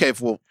 Dude, okay,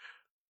 well,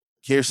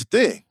 here's the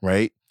thing,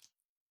 right?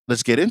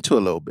 Let's get into it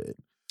a little bit.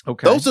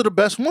 Okay. Those are the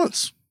best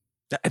ones.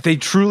 They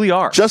truly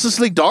are. Justice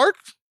League Dark?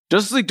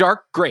 Justice League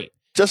Dark, great.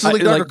 Justice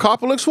League Dark like-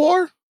 Apocalypse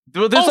War?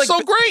 Well, there's Also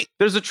great.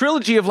 There's a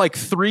trilogy of like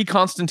 3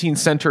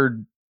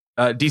 Constantine-centered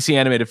DC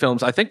animated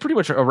films, I think pretty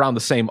much around the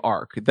same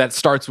arc, that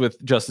starts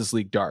with Justice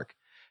League Dark.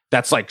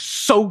 That's like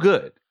so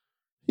good.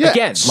 Yeah,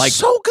 Again, like-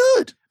 so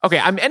good. Okay,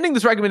 I'm ending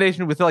this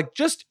recommendation with like,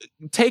 just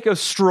take a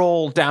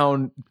stroll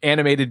down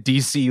animated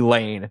DC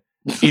lane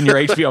in your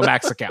HBO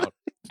Max account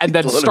and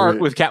then start Literally.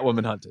 with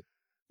Catwoman Hunted.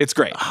 It's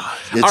great.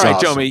 It's All right,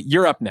 awesome. Jomi,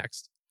 you're up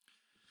next.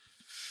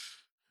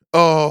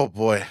 Oh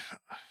boy.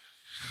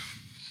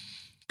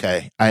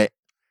 Okay, I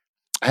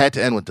had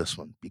to end with this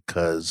one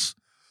because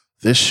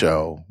this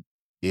show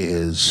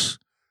is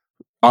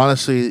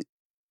honestly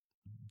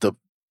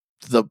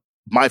the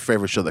my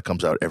favorite show that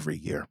comes out every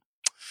year.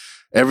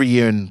 Every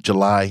year in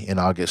July and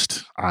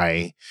August,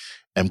 I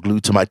am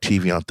glued to my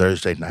TV on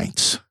Thursday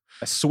nights.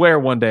 I swear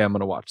one day I'm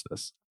going to watch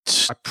this.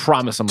 I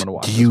promise I'm going to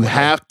watch this. You one day.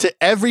 have to,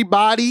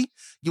 everybody,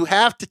 you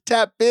have to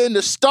tap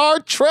into Star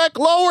Trek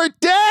Lower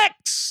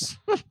Decks.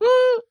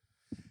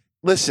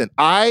 Listen,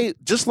 I,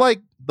 just like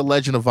The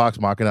Legend of Vox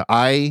Machina,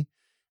 I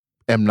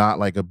am not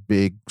like a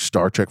big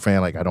Star Trek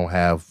fan. Like I don't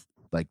have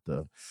like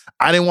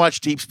I didn't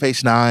watch Deep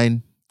Space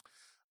Nine.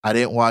 I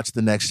didn't watch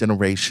The Next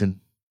Generation.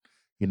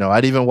 You know,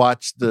 I didn't even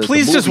watch the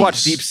Please the just watch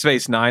movies. Deep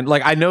Space Nine.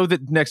 Like, I know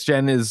that Next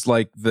Gen is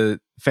like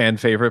the fan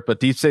favorite, but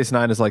Deep Space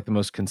Nine is like the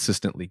most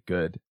consistently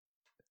good,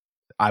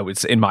 I would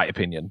say, in my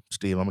opinion,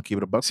 Steve, I'm gonna keep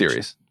it a buck. with you.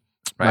 series.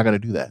 I'm not gonna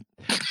do that.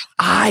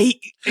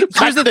 Here's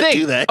the gonna thing.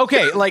 do that.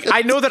 Okay, like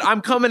I know that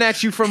I'm coming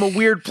at you from a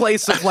weird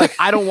place of like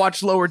I don't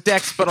watch Lower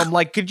Decks, but I'm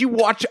like, could you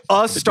watch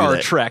a Star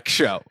that. Trek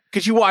show?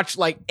 Could you watch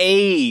like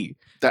a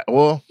That's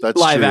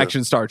live true.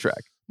 action Star Trek?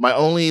 My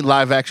only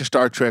live action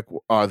Star Trek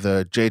are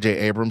the J.J.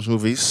 Abrams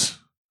movies.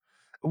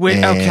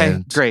 Wait, okay,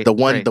 And great. The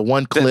one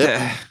great.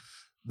 clip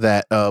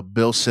that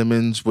Bill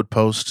Simmons would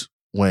post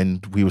when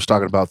we was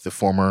talking about the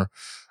former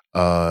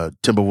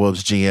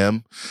Timberwolves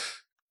GM.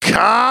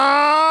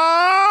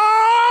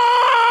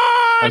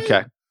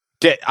 Okay.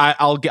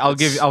 I'll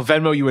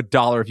Venmo you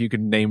 $1 if you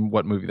can name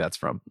what movie that's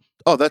from.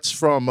 Oh, that's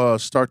from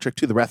Star Trek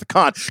II: The Wrath of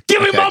Khan.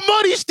 Give me Okay. my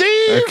money,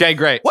 Steve. Okay,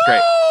 great, Woo!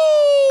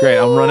 great.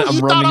 I'm running You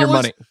thought your I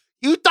was- money.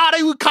 You thought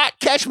you would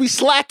catch me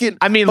slacking?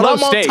 I mean, but low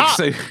I'm on top.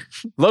 stakes.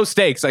 Low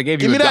stakes. I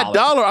gave you Give me $1. that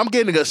dollar. I'm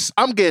getting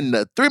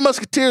a Three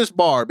Musketeers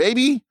bar,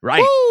 baby.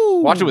 Right.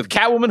 Woo! Watch it with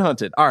Catwoman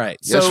Hunted. All right.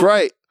 So That's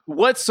right.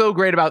 what's so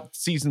great about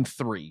season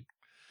 3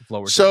 of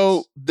Lower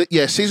So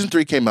Decks? season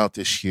 3 came out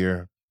this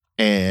year,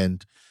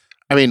 and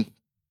I mean,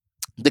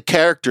 the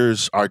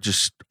characters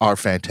are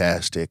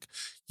fantastic.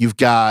 You've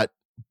got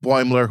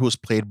Boimler, who's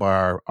played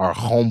by our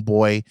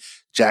homeboy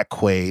Jack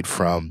Quaid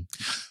from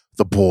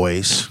The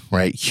Boys,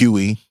 right?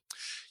 Huey.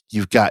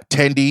 You've got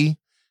Tendi.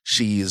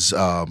 She's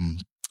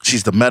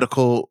the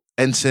medical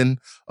ensign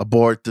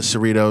aboard the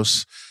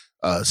Cerritos.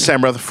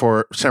 Sam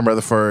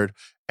Rutherford,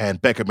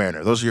 and Becca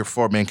Mariner. Those are your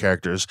 4 main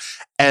characters,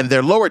 and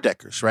they're lower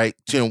deckers, right?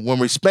 When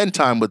we spend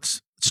time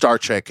with Star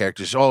Trek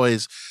characters,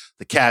 always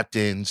the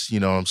captains. You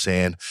know what I'm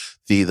saying?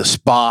 The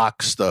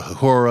Spocks, the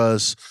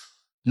Uhuras.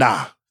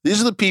 Nah,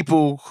 these are the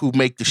people who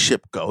make the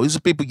ship go. These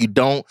are people you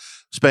don't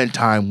spend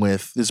time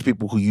with. These are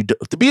people who you do.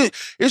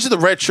 These are the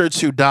red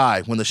shirts who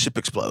die when the ship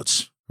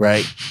explodes,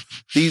 right?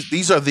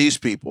 These are these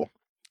people,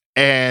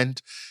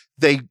 and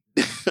they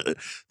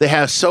they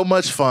have so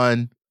much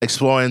fun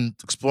exploring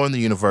the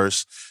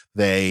universe.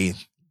 You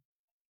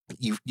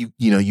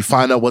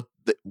find out what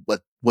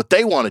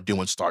they want to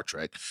do in Star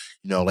Trek.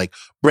 Like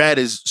Brad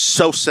is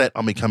so set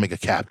on becoming a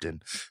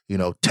captain.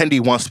 Tendi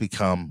wants to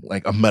become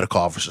like a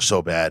medical officer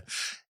so bad,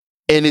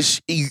 and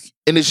it's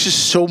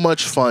just so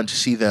much fun to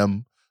see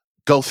them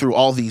go through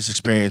all these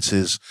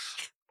experiences.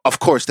 Of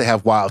course, they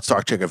have wild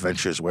Star Trek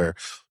adventures where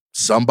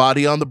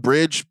somebody on the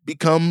bridge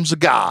becomes a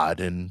god,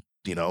 and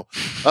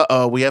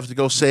we have to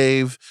go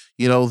save,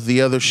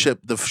 the other ship,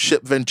 the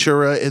ship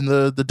Ventura in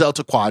the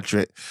Delta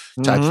Quadrant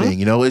type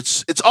thing.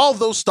 It's all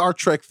those Star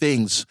Trek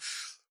things,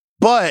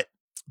 but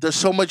there's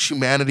so much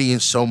humanity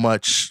and so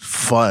much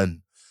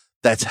fun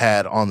that's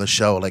had on the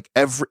show. Like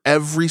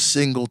every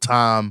single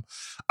time,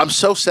 I'm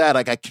so sad.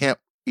 Like I can't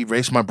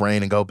erase my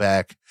brain and go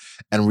back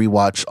and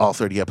rewatch all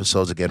 30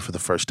 episodes again for the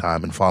first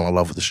time and fall in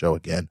love with the show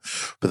again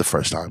for the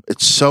first time.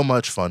 It's so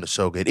much fun. It's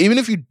so good. Even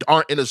if you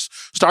aren't into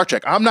Star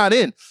Trek, I'm not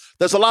in.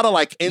 There's a lot of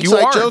like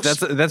inside jokes.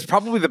 That's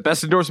probably the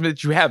best endorsement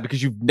that you have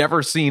because you've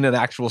never seen an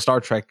actual Star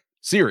Trek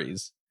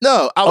series.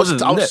 No, I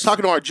was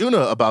talking to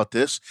Arjuna about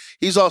this.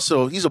 He's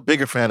a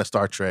bigger fan of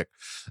Star Trek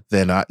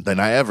than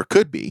I ever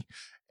could be.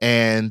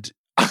 And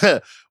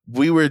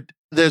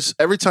there's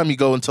every time you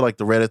go into like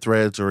the Reddit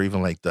threads or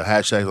even like the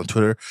hashtags on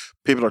Twitter,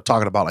 people are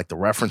talking about like the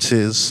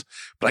references.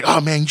 Like,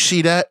 oh man, you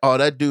see that? Oh,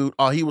 that dude,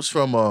 he was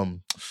from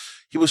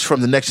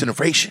the Next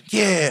Generation.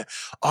 Yeah.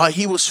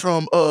 He was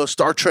from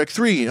Star Trek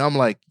 3. And I'm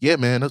like, yeah,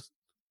 man,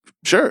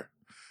 sure.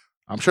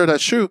 I'm sure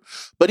that's true.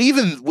 But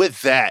even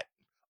with that,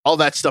 all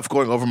that stuff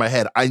going over my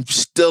head, I'm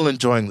still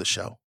enjoying the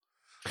show.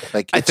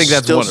 Like, I think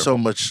that's still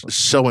wonderful.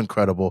 So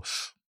incredible.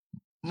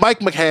 Mike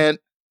McCann,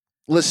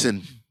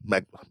 listen.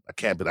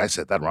 I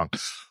said that wrong.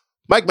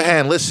 Mike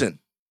Mahan, listen,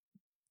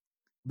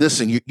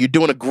 you're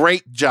doing a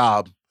great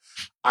job.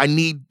 I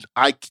need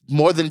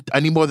more than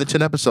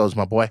 10 episodes,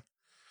 my boy.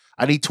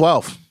 I need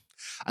 12.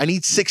 I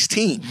need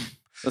 16.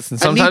 Listen,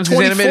 sometimes these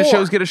animated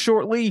shows get a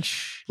short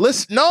leash.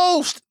 Listen,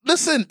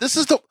 this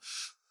is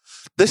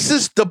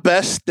the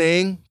best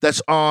thing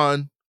that's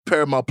on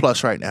Paramount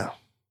Plus right now.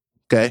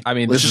 Okay? I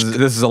mean, this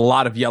is a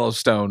lot of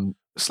Yellowstone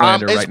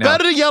slander right now. It's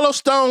better than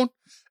Yellowstone.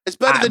 It's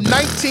better than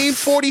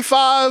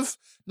 1945,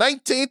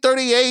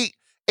 1938,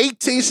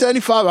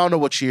 1875. I don't know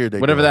what year they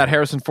whatever that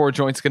Harrison Ford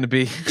joint's going to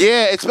be.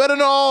 Yeah, it's better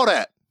than all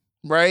that,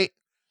 right?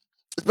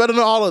 It's better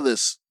than all of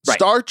this. Right.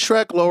 Star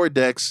Trek Lower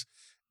Decks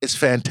is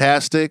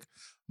fantastic.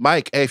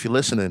 Mike, hey, if you're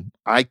listening,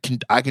 I can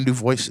do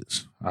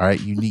voices. All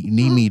right, you need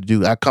me to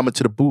do. I come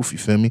into the booth. You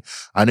feel me?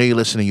 I know you're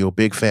listening. You're a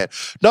big fan.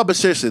 No, but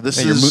seriously,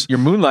 you're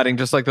moonlighting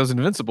just like those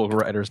Invincible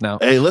writers now.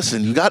 Hey,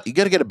 listen, you got to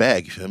get a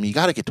bag. You feel me? You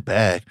got to get the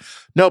bag.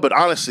 No, but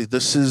honestly,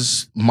 this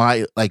is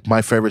my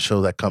favorite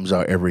show that comes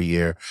out every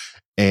year,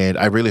 and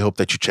I really hope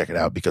that you check it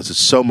out because it's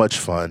so much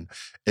fun.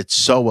 It's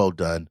so well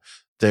done.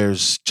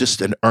 There's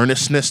just an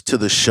earnestness to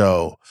the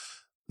show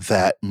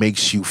that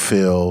makes you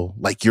feel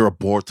like you're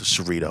aboard the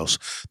Cerritos.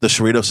 The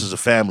Cerritos is a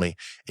family,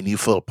 and you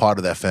feel a part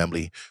of that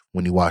family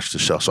when you watch the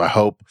show. So I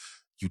hope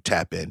you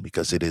tap in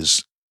because it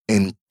is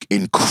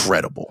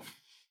incredible.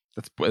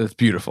 That's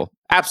beautiful.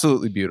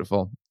 Absolutely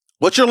beautiful.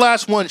 What's your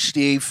last one,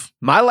 Steve?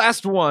 My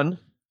last one,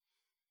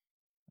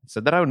 I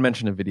said that I would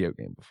mention a video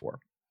game before.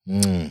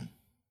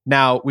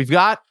 Now, we've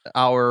got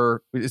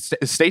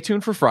stay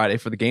tuned for Friday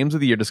for the Games of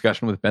the Year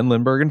discussion with Ben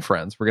Lindbergh and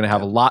friends. We're going to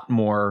have a lot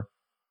more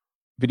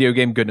video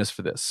game goodness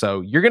for this. So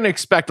you're going to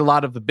expect a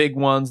lot of the big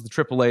ones, the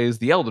AAAs,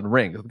 the Elden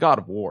Ring, the God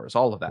of Wars,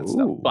 all of that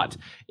stuff. But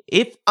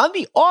if on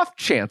the off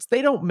chance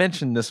they don't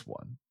mention this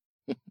one,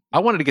 I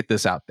wanted to get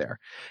this out there.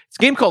 It's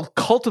a game called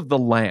Cult of the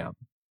Lamb.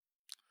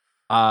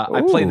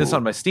 I played this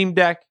on my Steam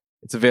Deck.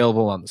 It's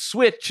available on the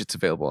Switch. It's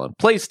available on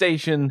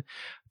PlayStation,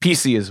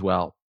 PC as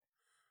well.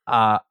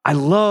 I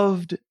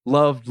loved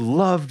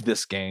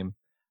this game.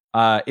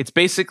 It's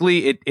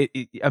basically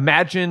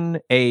imagine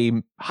a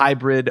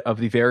hybrid of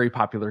the very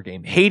popular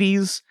game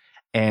Hades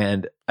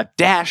and a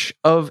dash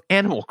of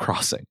Animal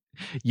Crossing.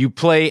 You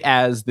play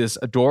as this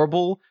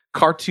adorable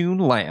cartoon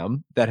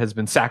lamb that has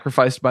been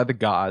sacrificed by the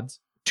gods,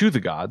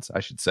 I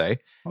should say.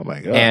 Oh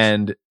my gosh.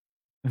 And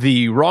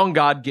the wrong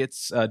god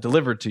gets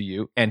delivered to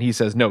you, and he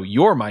says, "No,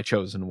 you're my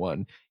chosen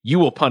one. You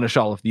will punish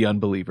all of the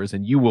unbelievers,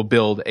 and you will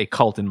build a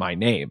cult in my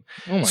name."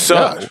 Oh my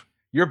gosh.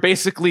 you're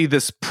basically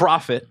this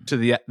prophet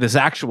to this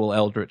actual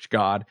eldritch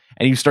god,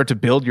 and you start to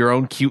build your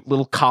own cute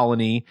little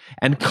colony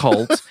and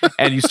cult,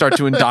 and you start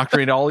to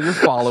indoctrinate all your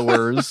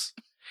followers.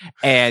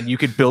 And you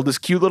could build this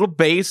cute little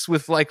base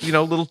with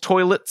little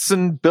toilets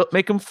and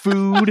make them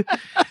food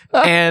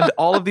and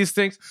all of these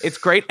things. It's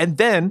great. And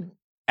then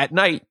at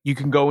night, you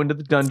can go into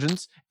the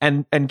dungeons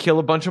and kill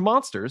a bunch of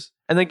monsters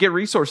and then get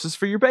resources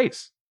for your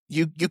base.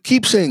 You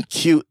keep saying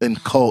cute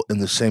and cult in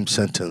the same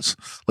sentence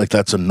like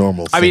that's a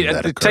normal thing.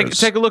 I mean,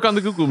 take a look on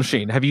the Google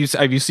machine. Have you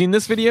seen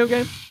this video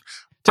game?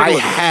 I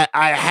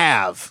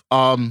have.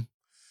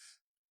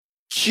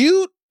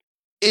 Cute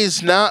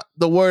is not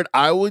the word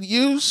I would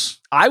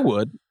use. I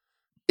would.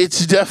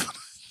 It's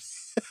definitely.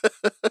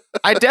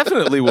 I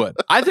definitely would.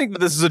 I think that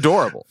this is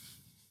adorable.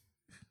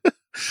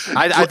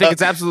 I think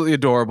it's absolutely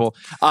adorable.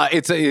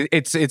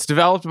 It's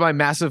developed by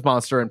Massive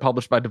Monster and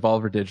published by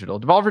Devolver Digital.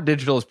 Devolver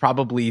Digital is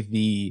probably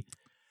the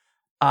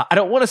I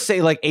don't want to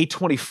say like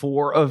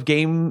A24 of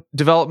game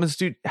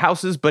development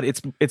houses, but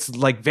it's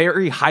like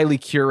very highly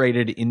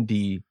curated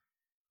indie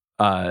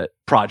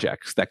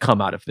projects that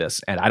come out of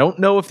this. And I don't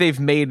know if they've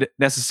made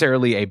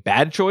necessarily a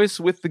bad choice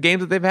with the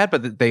games that they've had,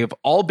 but they have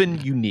all been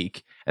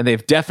unique, and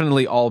they've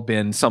definitely all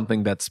been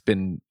something that's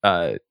been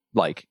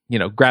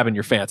grabbing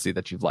your fancy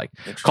that you've liked.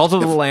 Cult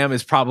of the Lamb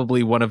is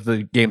probably one of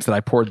the games that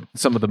I poured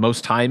some of the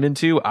most time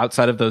into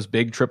outside of those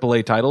big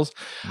AAA titles.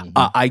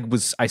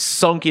 I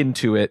sunk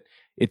into it.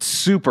 It's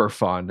super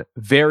fun,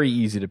 very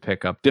easy to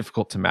pick up,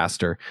 difficult to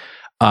master.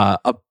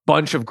 A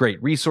bunch of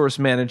great resource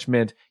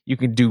management. You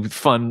can do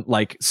fun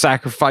like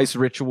sacrifice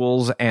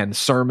rituals and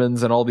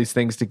sermons and all these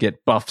things to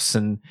get buffs,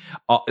 and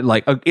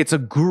it's a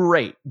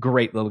great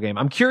little game.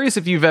 I'm curious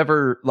if you've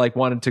ever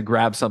wanted to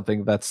grab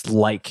something that's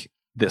like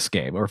this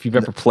game, or if you've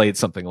ever played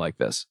something like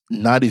this.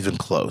 Not even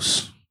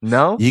close.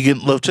 No? You can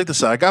look, check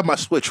this out. I got my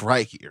Switch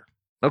right here.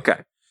 Okay.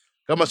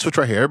 Got my Switch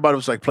right here. Everybody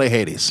was like, play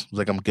Hades. I was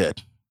like, I'm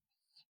good.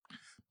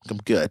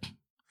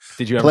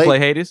 Did you ever play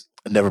Hades?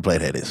 I never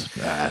played Hades.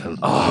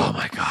 Oh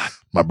my God.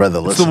 My brother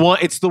listened.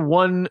 It's the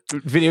one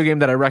video game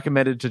that I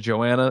recommended to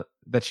Joanna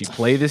that she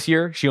play this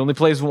year. She only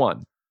plays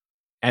one.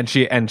 And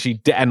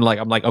I'm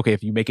like, okay,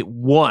 if you make it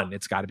one,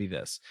 it's got to be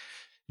this.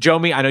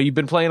 Jomi, I know you've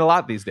been playing a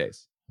lot these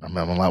days. I'm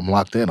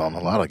locked in on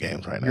a lot of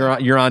games right now.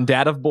 You're on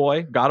Dad of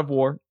Boy, God of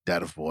War.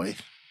 Dad of Boy.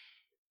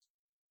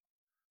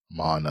 I'm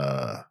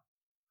on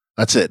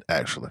that's it,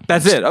 actually.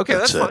 That's it. Okay,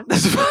 that's fine.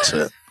 That's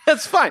it.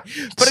 That's fine.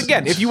 But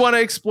again, if you want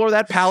to explore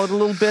that palette a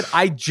little bit,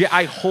 I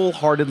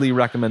wholeheartedly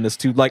recommend this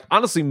to,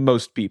 honestly,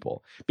 most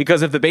people.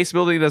 Because if the base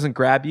ability doesn't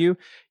grab you,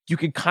 you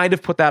can kind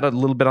of put that a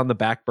little bit on the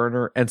back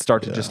burner and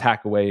start to just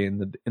hack away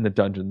in the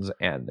dungeons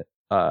and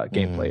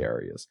gameplay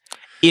areas.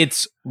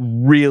 It's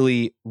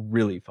really,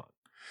 really fun.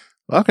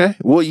 Okay.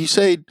 Well, you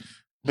say,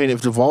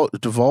 if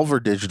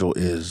Devolver Digital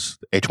is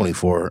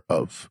A24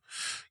 of,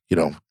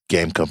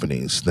 game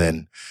companies,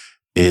 then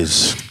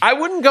I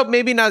wouldn't go,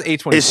 maybe not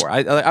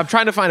A24. I'm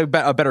trying to find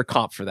a better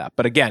comp for that.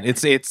 But again,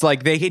 it's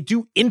like they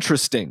do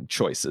interesting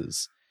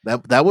choices.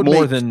 That would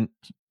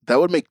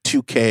make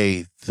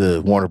 2K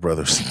the Warner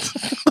Brothers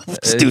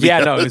studio. Yeah,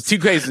 no,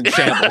 2K's in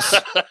shambles.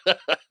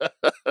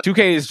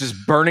 2K is just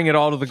burning it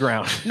all to the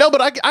ground. No,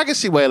 but I can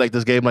see why I like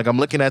this game. I'm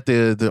looking at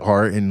the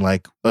art,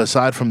 and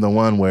aside from the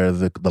one where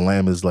the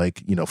lamb is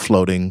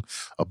floating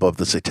above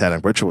the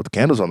satanic ritual with the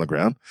candles on the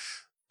ground,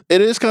 it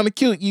is kind of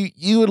cute.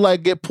 You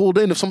would get pulled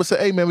in if someone said,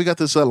 "Hey man, we got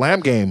this lamb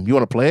game. You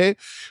want to play it?"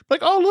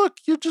 Oh look,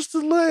 you're just a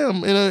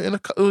lamb in a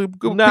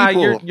group of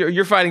people.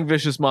 You're fighting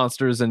vicious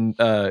monsters and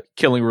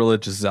killing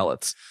religious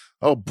zealots.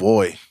 Oh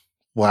boy,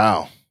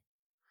 wow,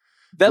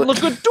 that look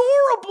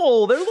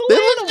adorable. They're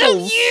little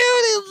animals.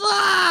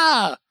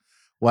 Cute.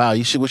 Wow, what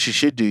you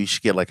should do, you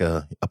should get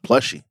a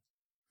plushie.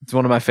 It's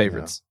one of my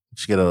favorites. You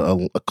should get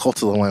a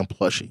Cult of the Lamb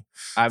plushie.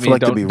 I mean,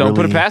 don't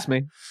put it past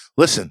me.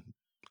 Listen.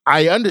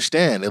 I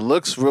understand. It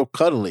looks real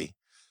cuddly,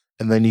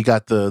 and then you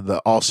got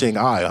the all-seeing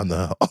eye on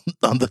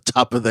the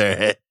top of their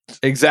head.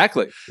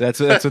 Exactly. That's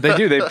what they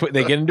do.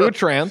 They get into a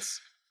trance,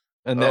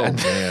 and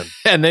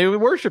and they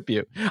worship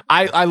you.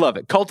 I love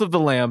it. Cult of the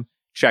Lamb.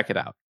 Check it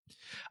out.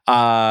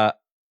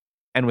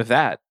 And with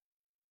that,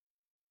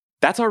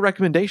 that's our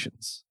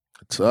recommendations.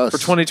 It's us for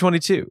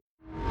 2022.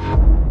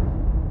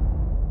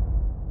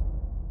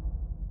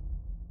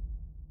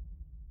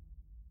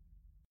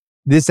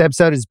 This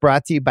episode is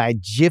brought to you by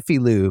Jiffy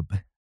Lube.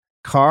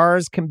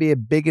 Cars can be a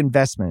big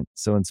investment,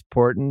 so it's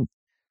important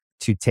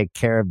to take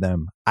care of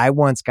them. I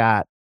once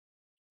got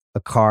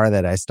a car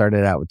that I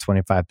started out with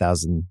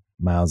 25,000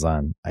 miles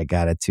on. I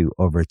got it to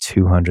over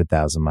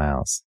 200,000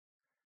 miles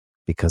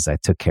because I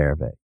took care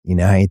of it. You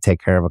know how you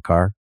take care of a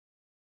car?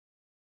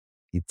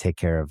 You take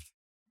care of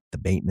the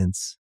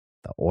maintenance,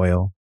 the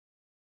oil,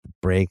 the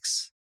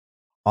brakes,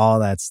 all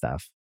that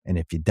stuff. And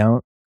if you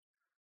don't,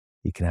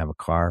 you can have a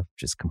car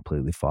just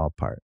completely fall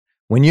apart.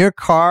 When your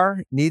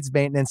car needs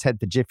maintenance, head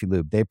to Jiffy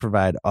Lube. They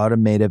provide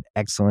automotive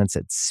excellence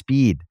at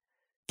speed.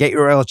 Get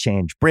your oil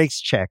change,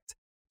 brakes checked,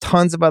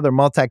 tons of other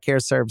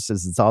multi-care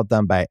services. It's all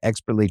done by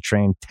expertly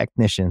trained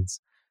technicians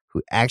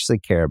who actually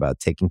care about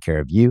taking care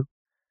of you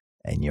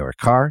and your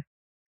car.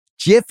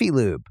 Jiffy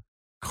Lube,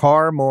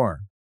 car more.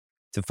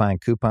 To find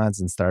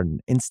coupons and start an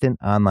instant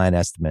online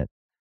estimate,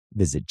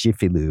 visit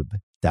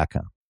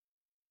jiffylube.com.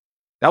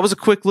 That was a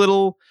quick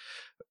little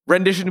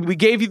rendition. We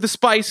gave you the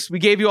spice. We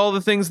gave you all the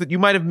things that you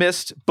might have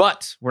missed,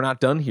 but we're not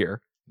done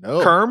here.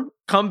 No. Kerm,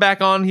 come back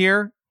on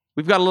here.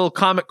 We've got a little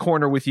comic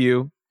corner with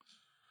you.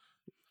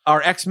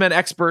 Our X-Men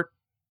expert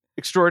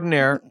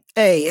extraordinaire.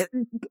 Hey,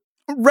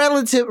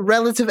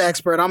 relative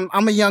expert.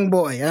 I'm a young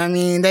boy. I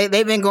mean, they've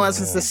been going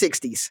since the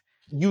 60s.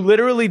 You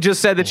literally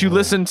just said that you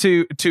listen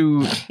to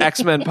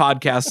X-Men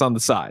podcasts on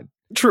the side.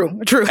 True.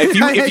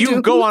 If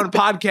you go on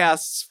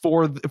podcasts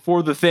for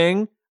the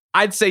thing,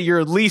 I'd say you're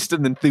at least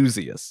an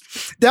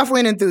enthusiast.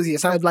 Definitely an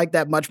enthusiast. I would like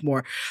that much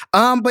more.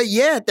 But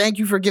yeah, thank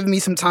you for giving me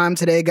some time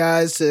today,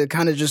 guys, to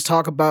kind of just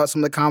talk about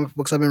some of the comic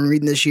books I've been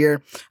reading this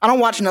year. I don't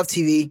watch enough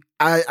TV.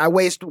 I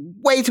waste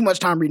way too much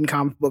time reading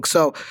comic books.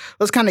 So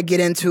let's kind of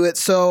get into it.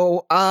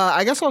 So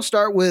I guess I'll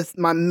start with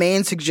my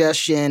main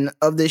suggestion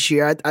of this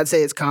year. I'd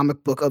say it's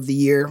comic book of the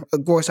year.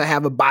 Of course, I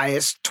have a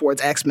bias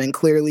towards X-Men,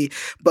 clearly.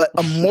 But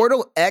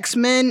Immortal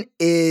X-Men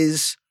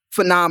is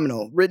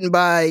phenomenal. Written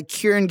by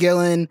Kieran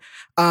Gillen,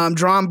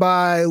 drawn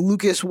by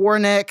Lucas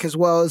Warneck, as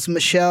well as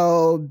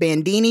Michelle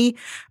Bandini.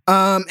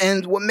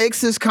 And what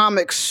makes this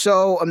comic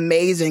so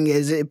amazing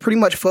is it pretty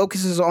much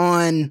focuses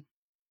on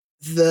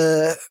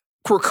the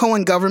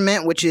Krakoan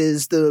government, which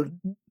is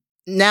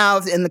now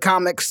in the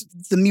comics,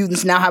 the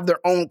mutants now have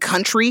their own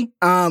country.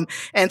 And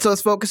so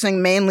it's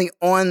focusing mainly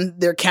on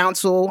their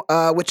council,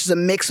 which is a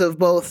mix of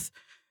both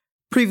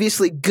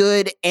previously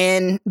good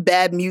and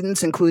bad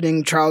mutants,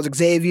 including Charles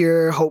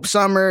Xavier, Hope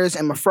Summers,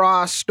 Emma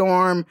Frost,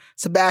 Storm,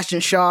 Sebastian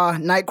Shaw,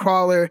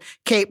 Nightcrawler,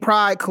 Kate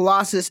Pryde,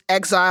 Colossus,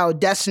 Exile,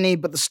 Destiny.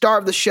 But the star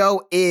of the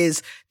show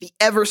is the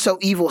ever so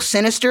evil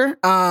Sinister.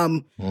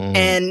 And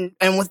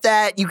with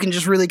that, you can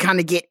just really kind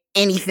of get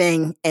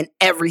anything and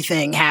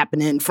everything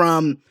happening,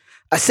 from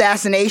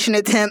assassination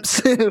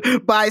attempts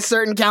by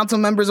certain council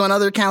members on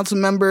other council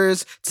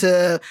members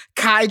to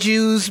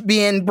kaijus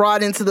being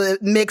brought into the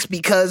mix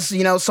because,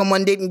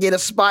 someone didn't get a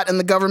spot in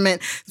the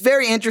government. It's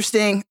very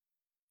interesting.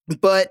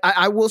 But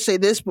I will say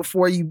this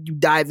before you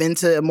dive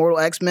into Immortal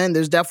X-Men,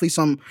 there's definitely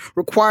some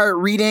required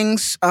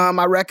readings.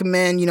 I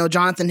recommend,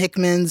 Jonathan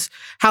Hickman's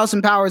House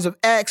and Powers of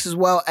X, as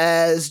well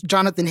as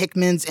Jonathan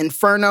Hickman's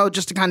Inferno,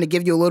 just to kind of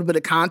give you a little bit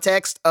of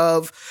context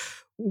of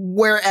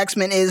where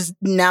X-Men is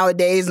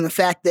nowadays and the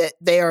fact that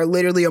they are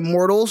literally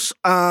immortals.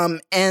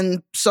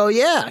 And so,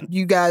 yeah,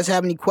 you guys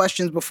have any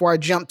questions before I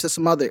jump to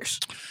some others?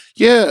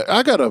 Yeah,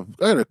 I got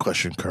a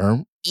question,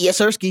 Kerm. Yes,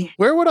 Sirski.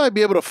 Where would I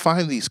be able to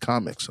find these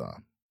comics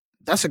on?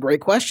 That's a great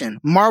question.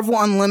 Marvel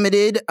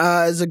Unlimited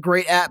is a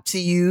great app to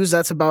use.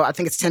 That's about, I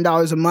think it's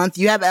 $10 a month.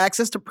 You have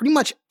access to pretty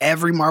much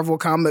every Marvel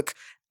comic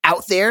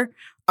out there.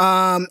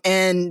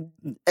 And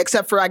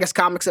except for, I guess,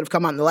 comics that have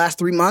come out in the last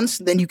 3 months,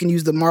 then you can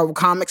use the Marvel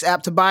Comics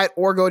app to buy it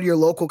or go to your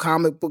local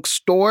comic book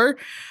store.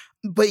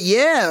 But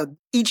yeah,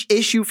 each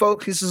issue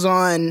focuses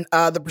on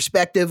the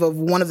perspective of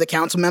one of the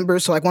council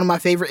members. So like one of my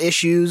favorite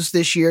issues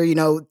this year,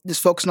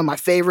 just focusing on my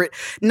favorite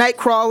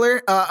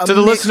Nightcrawler. To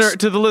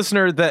the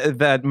listener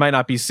that might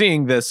not be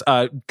seeing this,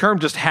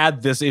 Kerm just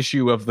had this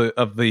issue of the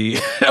of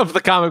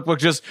the comic book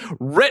just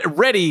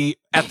ready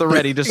at the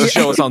ready just to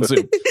show us on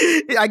Zoom.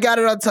 I got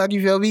it on tuck,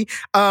 you feel me?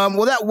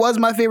 Well, that was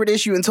my favorite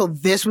issue until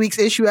this week's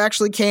issue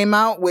actually came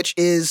out, which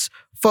is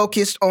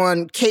focused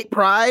on Kate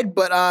Pryde,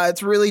 but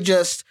it's really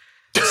just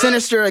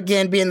Sinister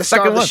again being the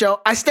star of the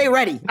show. I stay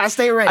ready.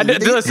 Listen,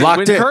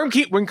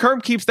 when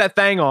Kerm keeps that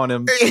thing on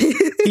him,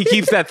 he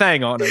keeps that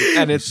thing on him,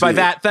 and it's by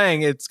that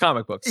thing, it's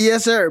comic books.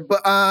 Yes, sir.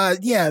 But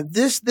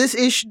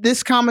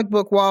this comic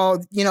book,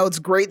 while it's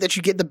great that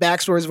you get the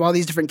backstories of all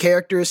these different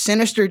characters,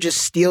 Sinister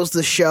just steals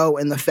the show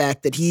in the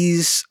fact that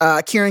he's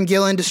Kieran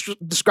Gillen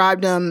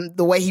described him,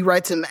 the way he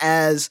writes him,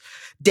 as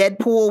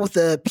Deadpool with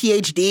a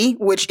PhD,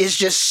 which is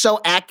just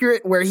so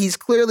accurate, where he's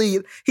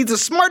the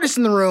smartest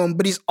in the room,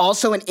 but he's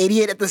also an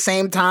idiot at the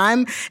same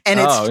time. And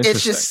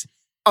it's just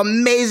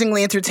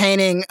amazingly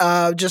entertaining,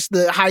 just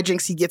the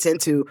hijinks he gets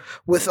into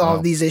with all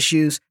of these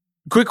issues.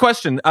 Quick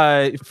question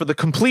for the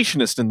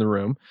completionist in the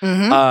room.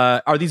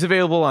 Are these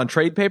available on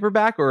trade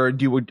paperback, or are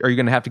you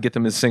going to have to get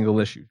them as single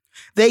issue?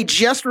 They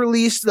just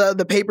released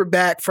the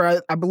paperback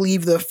for, I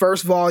believe, the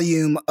first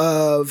volume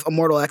of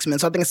Immortal X-Men.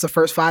 So I think it's the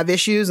first 5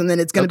 issues, and then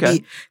it's going to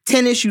be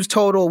 10 issues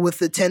total, with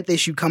the 10th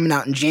issue coming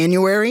out in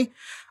January.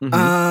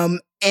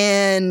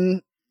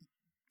 And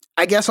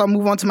I guess I'll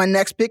move on to my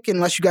next pick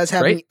unless you guys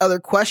have any other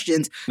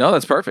questions. No,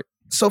 that's perfect.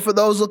 So for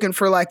those looking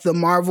for like the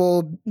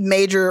Marvel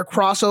major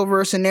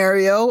crossover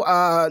scenario,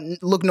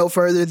 look no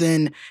further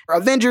than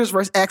Avengers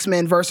vs.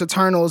 X-Men vs.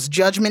 Eternals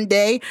Judgment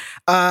Day.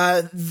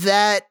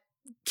 That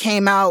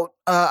came out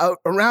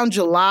around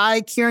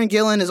July. Kieran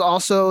Gillen is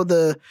also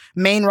the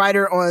main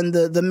writer on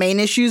the main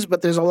issues,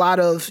 but there's a lot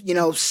of,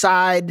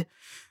 side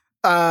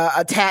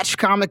attached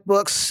comic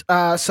books,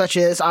 such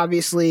as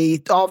obviously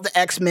all of the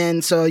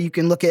X-Men. So you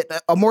can look at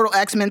Immortal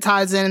X-Men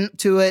ties in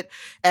to it.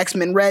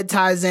 X-Men Red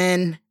ties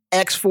in.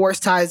 X-Force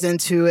ties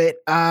into it,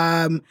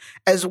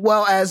 as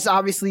well as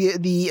obviously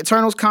the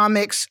Eternals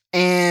comics,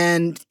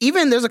 and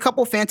even there's a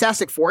couple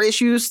Fantastic Four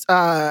issues.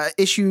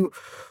 Issue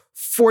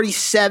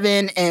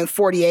 47 and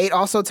 48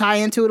 also tie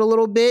into it a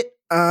little bit.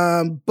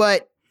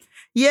 But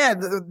yeah,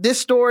 this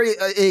story,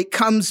 it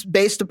comes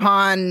based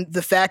upon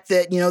the fact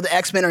that, you know, the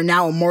X-Men are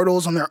now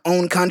immortals on their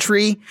own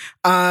country.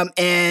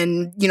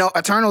 And, you know,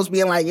 Eternals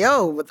being like,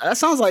 yo, that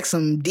sounds like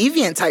some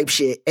deviant type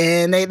shit.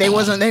 And they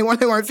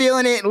weren't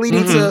feeling it,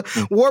 leading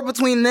to war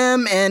between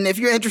them. And if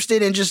you're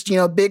interested in just, you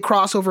know, big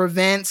crossover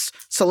events,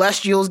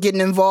 Celestials getting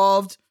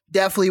involved,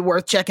 definitely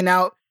worth checking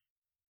out.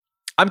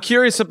 I'm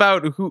curious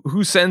about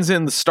who sends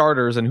in the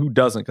starters and who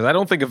doesn't, because I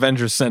don't think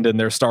Avengers send in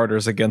their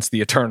starters against the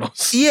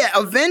Eternals. Yeah,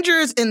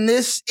 Avengers in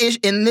this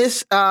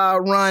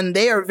run,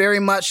 they are very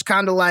much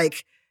kind of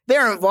like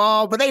they're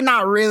involved, but they're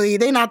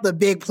not the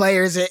big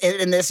players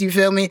in this. You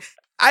feel me?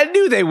 I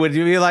knew they would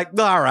be like,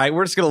 all right,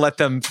 we're just gonna let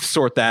them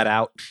sort that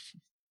out.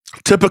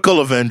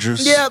 Typical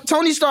Avengers. Yeah,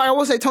 Tony Stark. I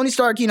will say Tony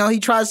Stark. You know, he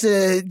tries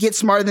to get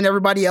smarter than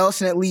everybody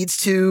else, and it leads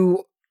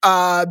to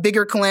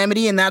bigger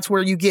calamity, and that's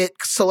where you get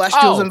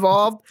Celestials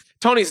involved.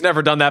 Tony's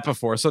never done that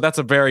before, so that's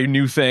a very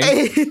new thing.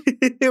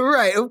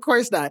 Right, of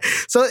course not.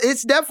 So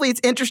it's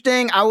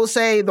interesting. I will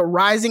say the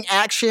rising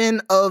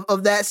action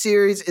of that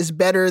series is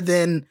better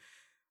than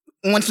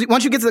once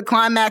you get to the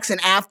climax, and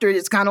after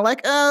it's kind of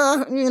like,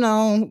 you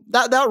know,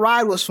 that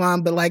ride was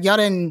fun, but like y'all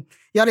didn't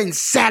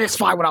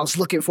satisfy what I was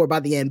looking for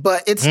by the end.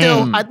 But it's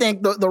still, I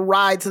think the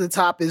ride to the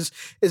top is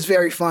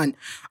very fun.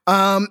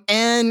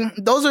 And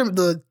those are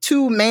the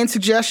two main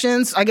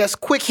suggestions, I guess,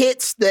 quick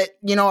hits that,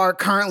 you know, are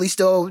currently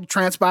still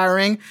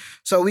transpiring.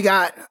 So we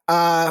got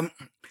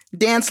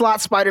Dan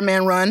Slott's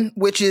Spider-Man run,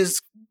 which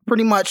is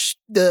pretty much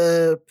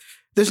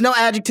there's no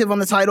adjective on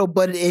the title,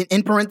 but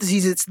in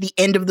parentheses, it's the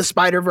end of the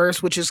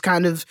Spider-Verse, which is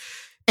kind of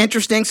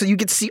interesting. So you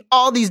get to see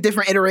all these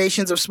different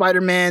iterations of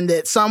Spider-Man,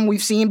 that some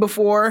we've seen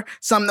before,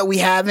 some that we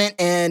haven't,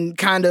 and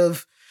kind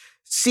of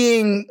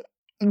seeing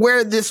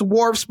where this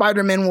War of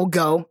Spider-Man will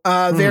go.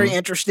 Very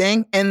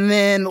interesting. And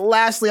then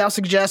lastly, I'll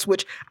suggest,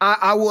 which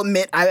I will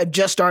admit, I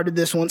just started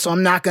this one, so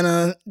I'm not going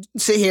to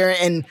sit here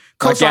and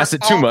not gas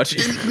it too much.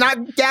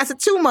 Not gas it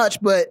too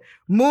much, but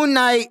Moon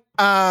Knight,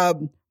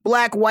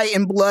 Black, White,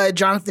 and Blood,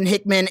 Jonathan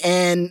Hickman,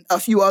 and a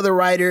few other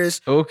writers.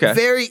 Okay.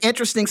 Very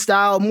interesting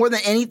style. More than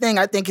anything,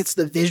 I think it's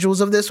the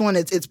visuals of this one.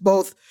 It's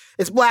both,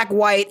 it's black,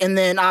 white, and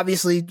then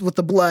obviously with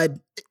the blood,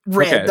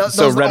 red. Okay.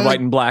 So red, white,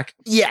 and black.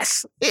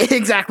 Yes,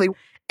 exactly.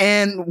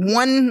 And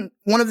one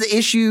of the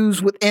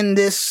issues within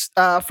this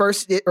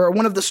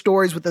one of the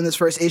stories within this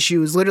first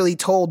issue is literally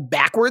told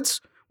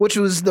backwards, which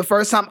was the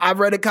first time I've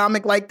read a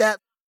comic like that.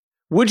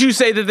 Would you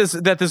say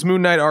that this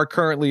Moon Knight arc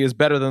currently is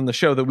better than the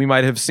show that we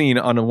might have seen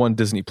on a one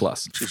Disney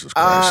Plus? Jesus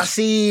Christ.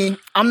 See,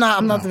 I'm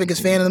not the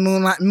biggest fan of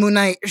the Moon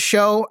Knight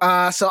show,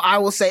 so I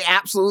will say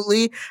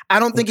absolutely. I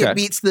don't think it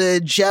beats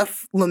the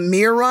Jeff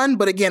Lemire run,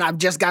 but again, I've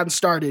just gotten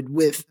started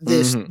with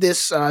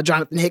this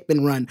Jonathan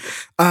Hickman run.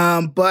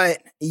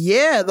 But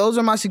yeah, those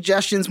are my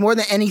suggestions. More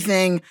than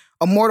anything,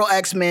 Immortal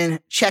X-Men,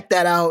 check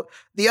that out.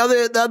 The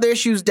other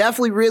issues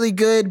definitely really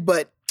good,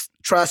 but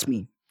trust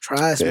me,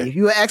 if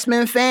you're an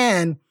X-Men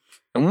fan,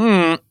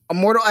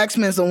 Immortal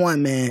X-Men is the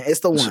one, man. It's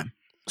the one.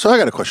 So I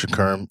got a question,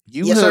 Kerm.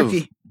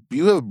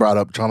 You have brought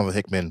up Jonathan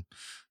Hickman,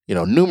 you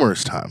know,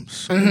 numerous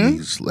times in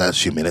these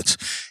last few minutes,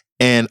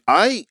 and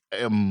I've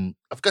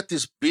got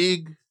this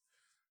big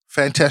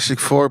Fantastic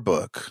Four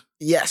book.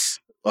 Yes.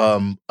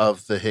 Of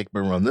the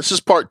Hickman run. This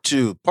is part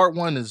 2. Part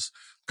 1 is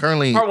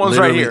currently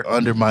right here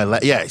under my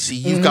yeah. See,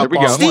 you've got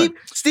part 1.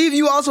 Steve,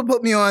 you also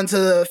put me on to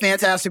the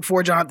Fantastic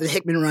Four Jonathan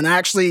Hickman run.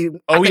 I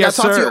think I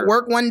talked to you at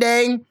work one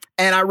day,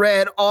 and I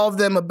read all of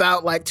them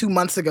about like 2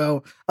 months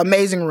ago.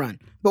 Amazing run.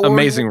 But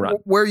run.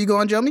 Where are you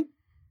going, Jomi?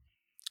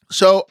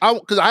 So,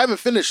 because I haven't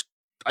finished,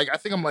 I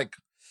think I'm like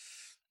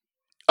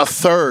a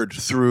third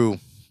through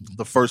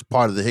the first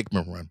part of the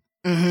Hickman run.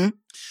 Mm-hmm.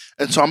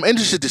 And so I'm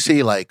interested to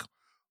see, like,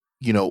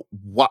 you know,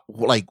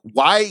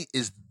 why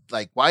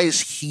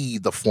is he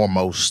the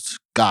foremost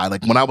guy?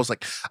 Like, when I was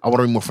like, I want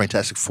to read more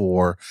Fantastic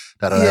Four,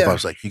 I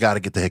was like, you got to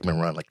get the Hickman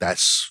run. Like,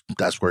 that's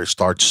where it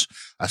starts.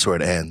 That's where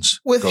it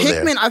ends. With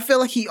Hickman, I feel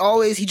like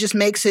he just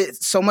makes it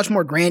so much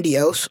more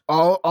grandiose.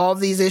 All of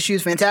these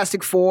issues,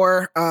 Fantastic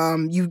Four,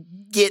 you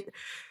get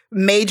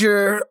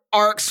major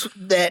arcs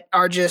that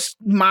are just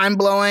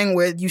mind-blowing,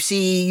 where you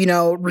see, you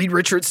know, Reed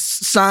Richards'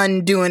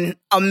 son doing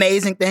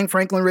amazing thing,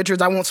 Franklin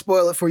Richards. I won't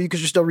spoil it for you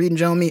because you're still reading,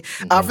 Jomi.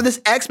 For this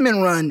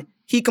X-Men run,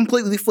 he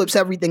completely flips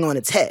everything on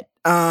its head.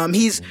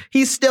 He's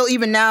still,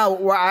 even now,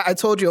 where I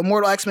told you,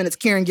 Immortal X-Men, it's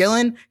Kieran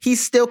Gillen.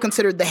 He's still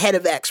considered the head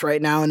of X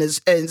right now, and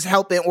is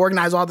helping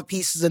organize all the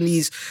pieces in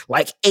these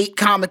like 8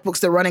 comic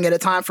books they're running at a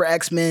time for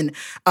X-Men.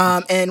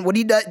 And what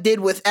he did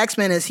with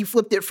X-Men is he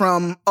flipped it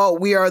from,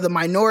 we are the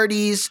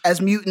minorities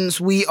as mutants,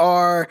 we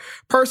are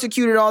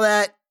persecuted, all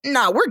that.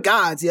 Nah, we're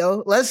gods,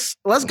 yo. Let's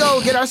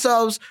go get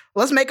ourselves.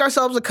 Let's make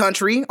ourselves a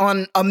country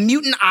on a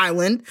mutant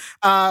island.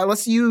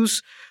 Let's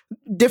use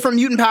different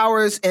mutant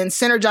powers and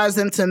synergize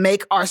them to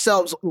make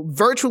ourselves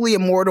virtually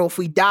immortal. If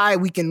we die,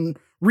 we can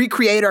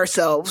recreate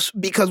ourselves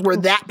because we're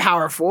that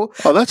powerful.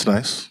 Oh, that's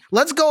nice.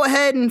 Let's go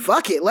ahead and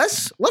fuck it.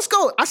 Let's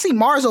go. I see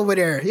Mars over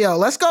there. Yo,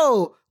 let's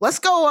go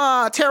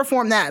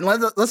terraform that and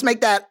let's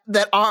make that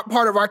our,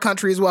 part of our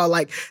country as well.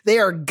 Like, they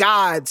are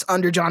gods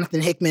under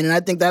Jonathan Hickman, and I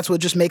think that's what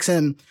just makes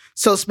him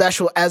so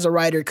special as a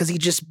writer, because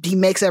he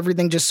makes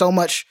everything just so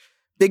much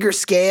bigger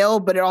scale,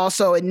 but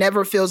it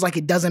never feels like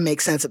it doesn't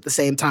make sense at the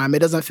same time. It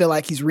doesn't feel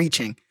like he's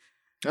reaching.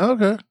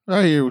 Okay,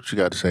 I hear what you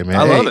got to say, man.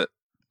 I love it.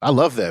 I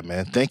love that,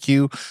 man. Thank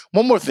you.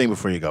 One more thing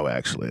before you go,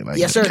 actually. And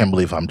Yes, sir. I can't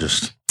believe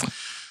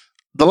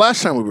the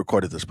last time we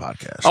recorded this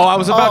podcast. Oh, I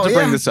was about to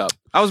bring this up.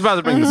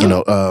 You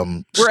know,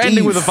 we're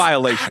ending with a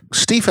violation.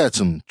 Steve had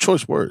some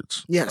choice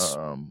words. Yes.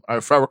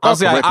 If I recall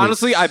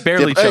correctly, I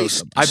barely chose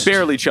them. I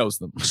barely chose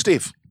them.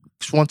 Steve,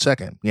 just 1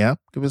 second. Yeah,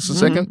 give us a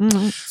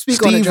second. Speak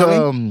Steve, on it,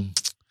 Joey.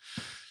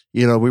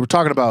 you know, we were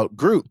talking about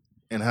Groot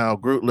and how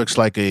Groot looks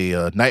like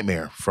a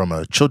nightmare from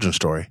a children's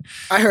story.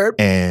 I heard.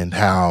 And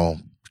how,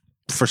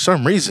 for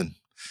some reason,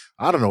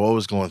 I don't know what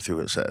was going through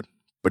his head,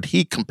 but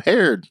he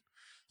compared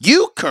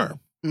you, Kerm,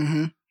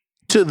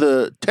 to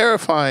the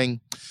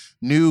terrifying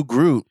new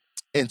Groot.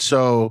 And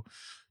so,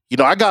 you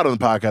know, I got on the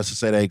podcast and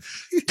said, hey,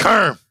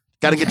 Kerm,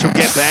 got to get your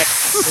get back.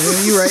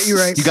 You're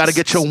right. You got to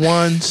get your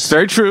ones.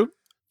 Very true.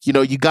 You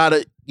know, you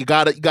gotta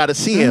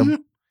see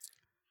him.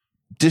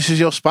 This is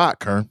your spot,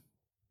 Kerm.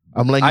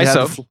 I'm letting you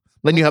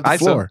have the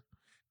floor.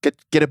 Get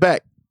it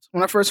back.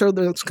 When I first heard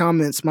those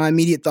comments, my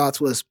immediate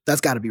thoughts was, that's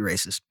got to be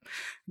racist.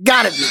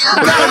 Gotta be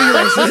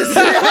racist.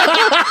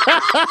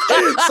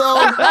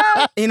 So,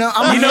 you know,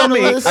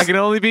 me. I can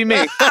only be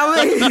me.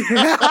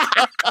 I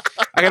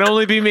can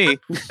only be me.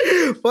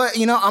 But,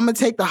 you know, I'm going to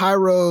take the high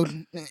road,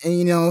 and,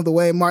 you know, the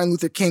way Martin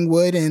Luther King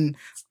would, and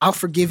I'll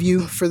forgive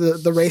you for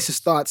the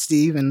racist thoughts,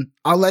 Steve, and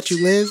I'll let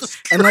you live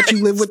and let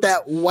you live with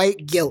that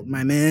white guilt,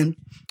 my man.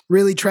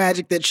 Really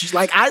tragic that she's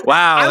like, I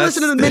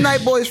listen to the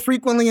Midnight Boys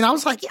frequently, and I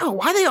was like, yo,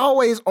 why are they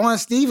always on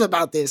Steve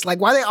about this? Like,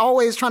 why are they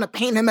always trying to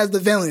paint him as the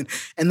villain?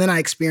 And then I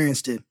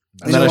experienced it.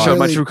 And then I showed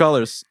my true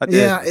colors. I did.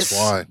 Yeah, it's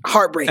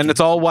heartbreaking. And it's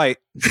all white.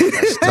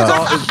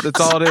 That's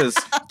all it is.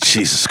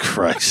 Jesus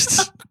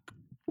Christ.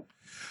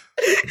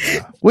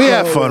 We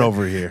have fun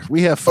over here.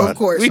 We have fun. Of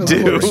course. We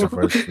do.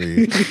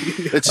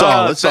 It's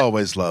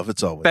always love.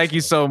 It's always Thank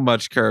you so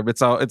much, Kerb.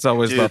 It's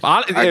always love.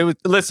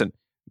 Listen.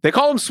 They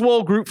call him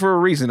Swole Groot for a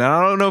reason. And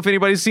I don't know if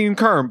anybody's seen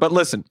Kerm, but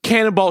listen,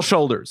 cannonball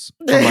shoulders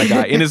from my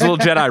guy in his little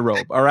Jedi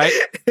robe. All right.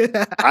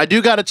 I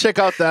do got to check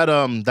out that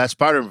end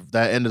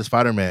of the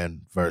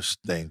Spider-Man verse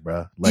thing,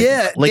 bro. Like,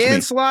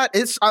 Dan Slott.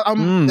 It's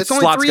only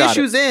Slott's 3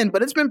 issues in,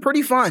 but it's been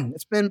pretty fun.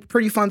 It's been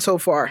pretty fun so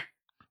far.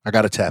 I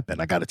got to tap in.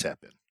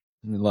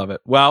 We love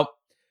it. Well,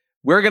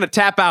 we're going to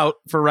tap out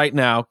for right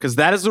now because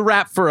that is a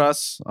wrap for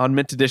us on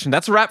Mint Edition.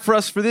 That's a wrap for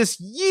us for this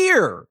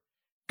year.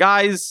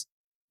 Guys,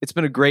 it's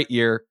been a great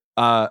year.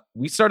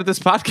 We started this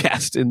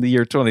podcast in the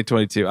year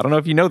 2022. I don't know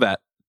if you know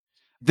that.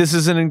 This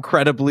is an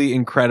incredibly,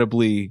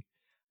 incredibly,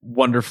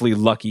 wonderfully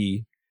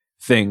lucky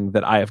thing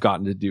that I have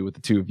gotten to do with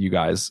the two of you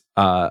guys.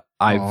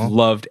 I've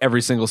loved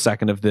every single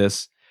second of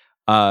this.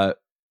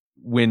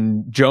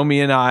 When Jomi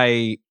and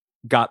I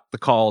got the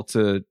call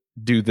to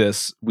do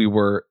this, we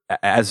were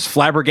as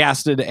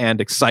flabbergasted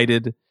and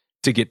excited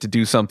to get to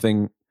do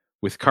something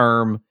with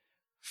Kerm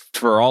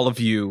for all of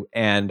you.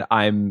 And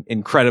I'm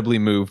incredibly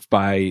moved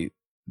by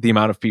the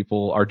amount of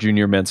people, our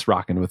junior mints,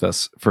 rocking with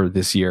us for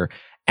this year.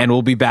 And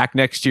we'll be back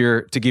next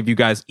year to give you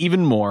guys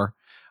even more.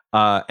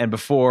 And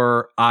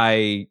before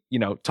I,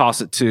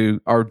 toss it to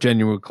our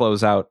genuine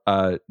closeout,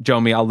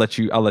 Jomi,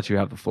 I'll let you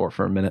have the floor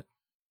for a minute.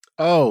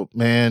 Oh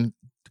man.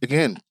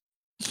 Again,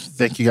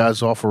 thank you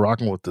guys all for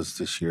rocking with us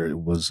this year. It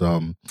was,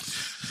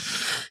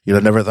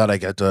 never thought I'd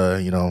get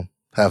to,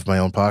 have my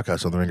own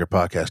podcast on the Ringer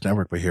Podcast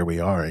Network, but here we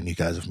are, and you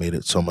guys have made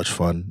it so much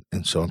fun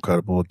and so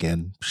incredible.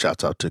 Again,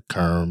 shouts out to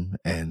Kerm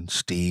and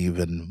Steve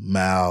and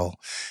Mal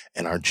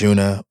and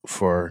Arjuna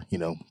for,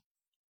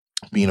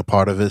 being a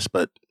part of this,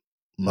 but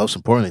most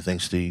importantly,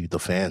 thanks to the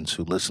fans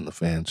who listen, the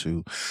fans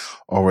who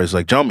always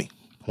like, Jomi,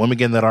 when we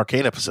get in that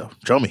Arcane episode?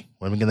 Jomi,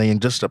 when we get in the Young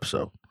Justice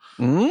episode?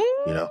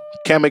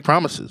 Can't make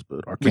promises,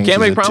 but we can't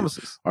make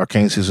promises.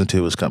 Arcane season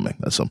 2 is coming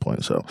at some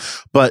point. So,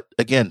 but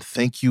again,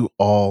 thank you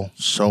all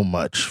so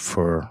much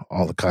for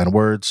all the kind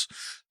words,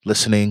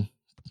 listening,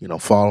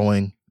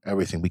 following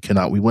everything.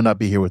 We would not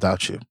be here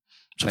without you.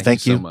 So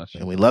thank you so much,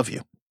 and we love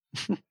you.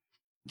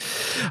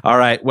 All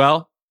right.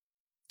 Well,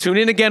 tune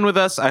in again with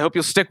us. I hope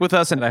you'll stick with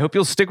us, and I hope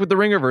you'll stick with the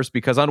Ringerverse,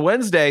 because on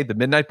Wednesday, the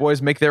Midnight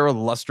Boys make their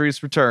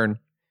illustrious return.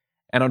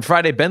 And on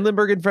Friday, Ben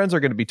Lindbergh and friends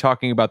are going to be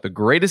talking about the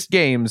greatest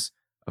games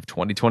of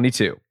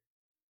 2022.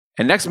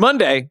 And next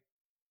Monday,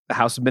 the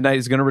House of Midnight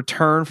is going to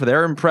return for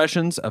their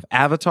impressions of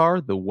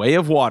Avatar: The Way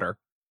of Water.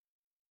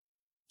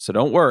 So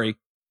don't worry,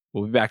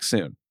 we'll be back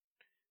soon.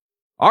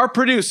 Our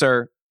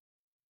producer,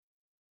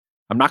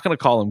 I'm not going to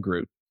call him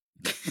Groot.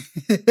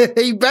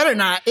 You better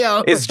not,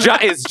 yo.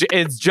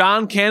 It's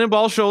John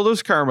Cannonball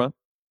Shoulders Karma,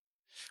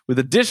 with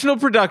additional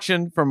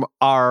production from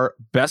our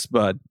best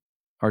bud,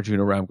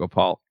 Arjuna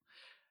Ramgopal.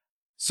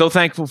 So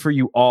thankful for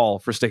you all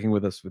for sticking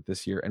with us with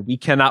this year. And we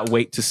cannot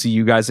wait to see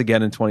you guys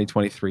again in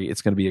 2023.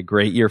 It's going to be a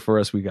great year for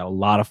us. We got a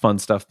lot of fun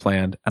stuff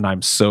planned, and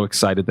I'm so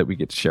excited that we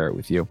get to share it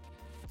with you.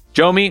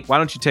 Jomi, why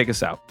don't you take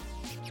us out?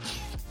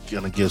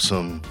 Gonna give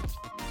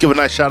a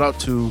nice shout out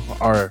to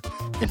our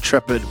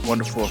intrepid,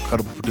 wonderful,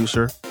 incredible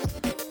producer,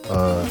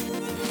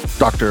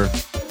 Dr.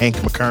 Hank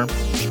McKern.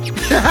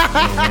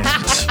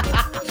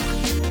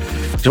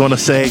 Just want to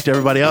say to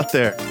everybody out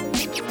there,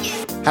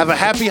 have a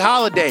happy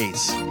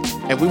holidays,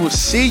 and we will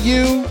see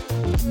you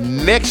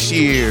next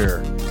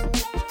year.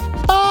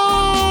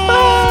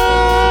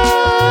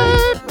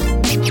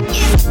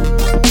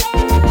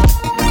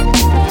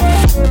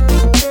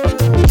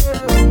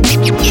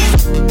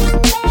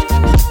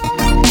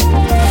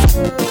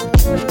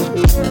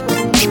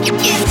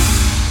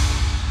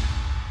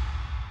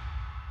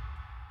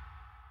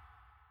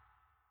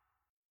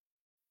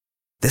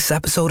 This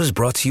episode is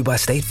brought to you by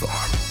State Farm.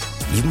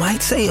 You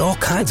might say all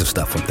kinds of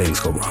stuff when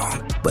things go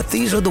wrong, but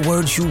these are the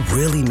words you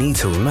really need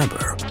to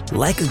remember.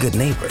 Like a good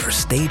neighbor,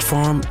 State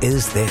Farm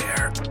is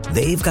there.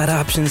 They've got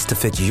options to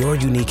fit your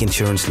unique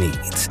insurance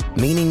needs,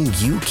 meaning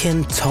you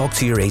can talk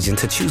to your agent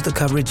to choose the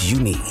coverage you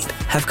need,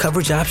 have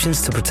coverage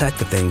options to protect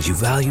the things you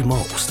value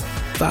most,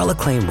 file a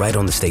claim right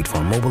on the State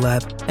Farm mobile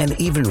app, and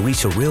even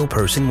reach a real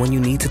person when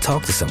you need to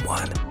talk to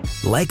someone.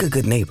 Like a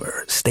good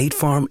neighbor, State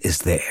Farm is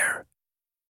there.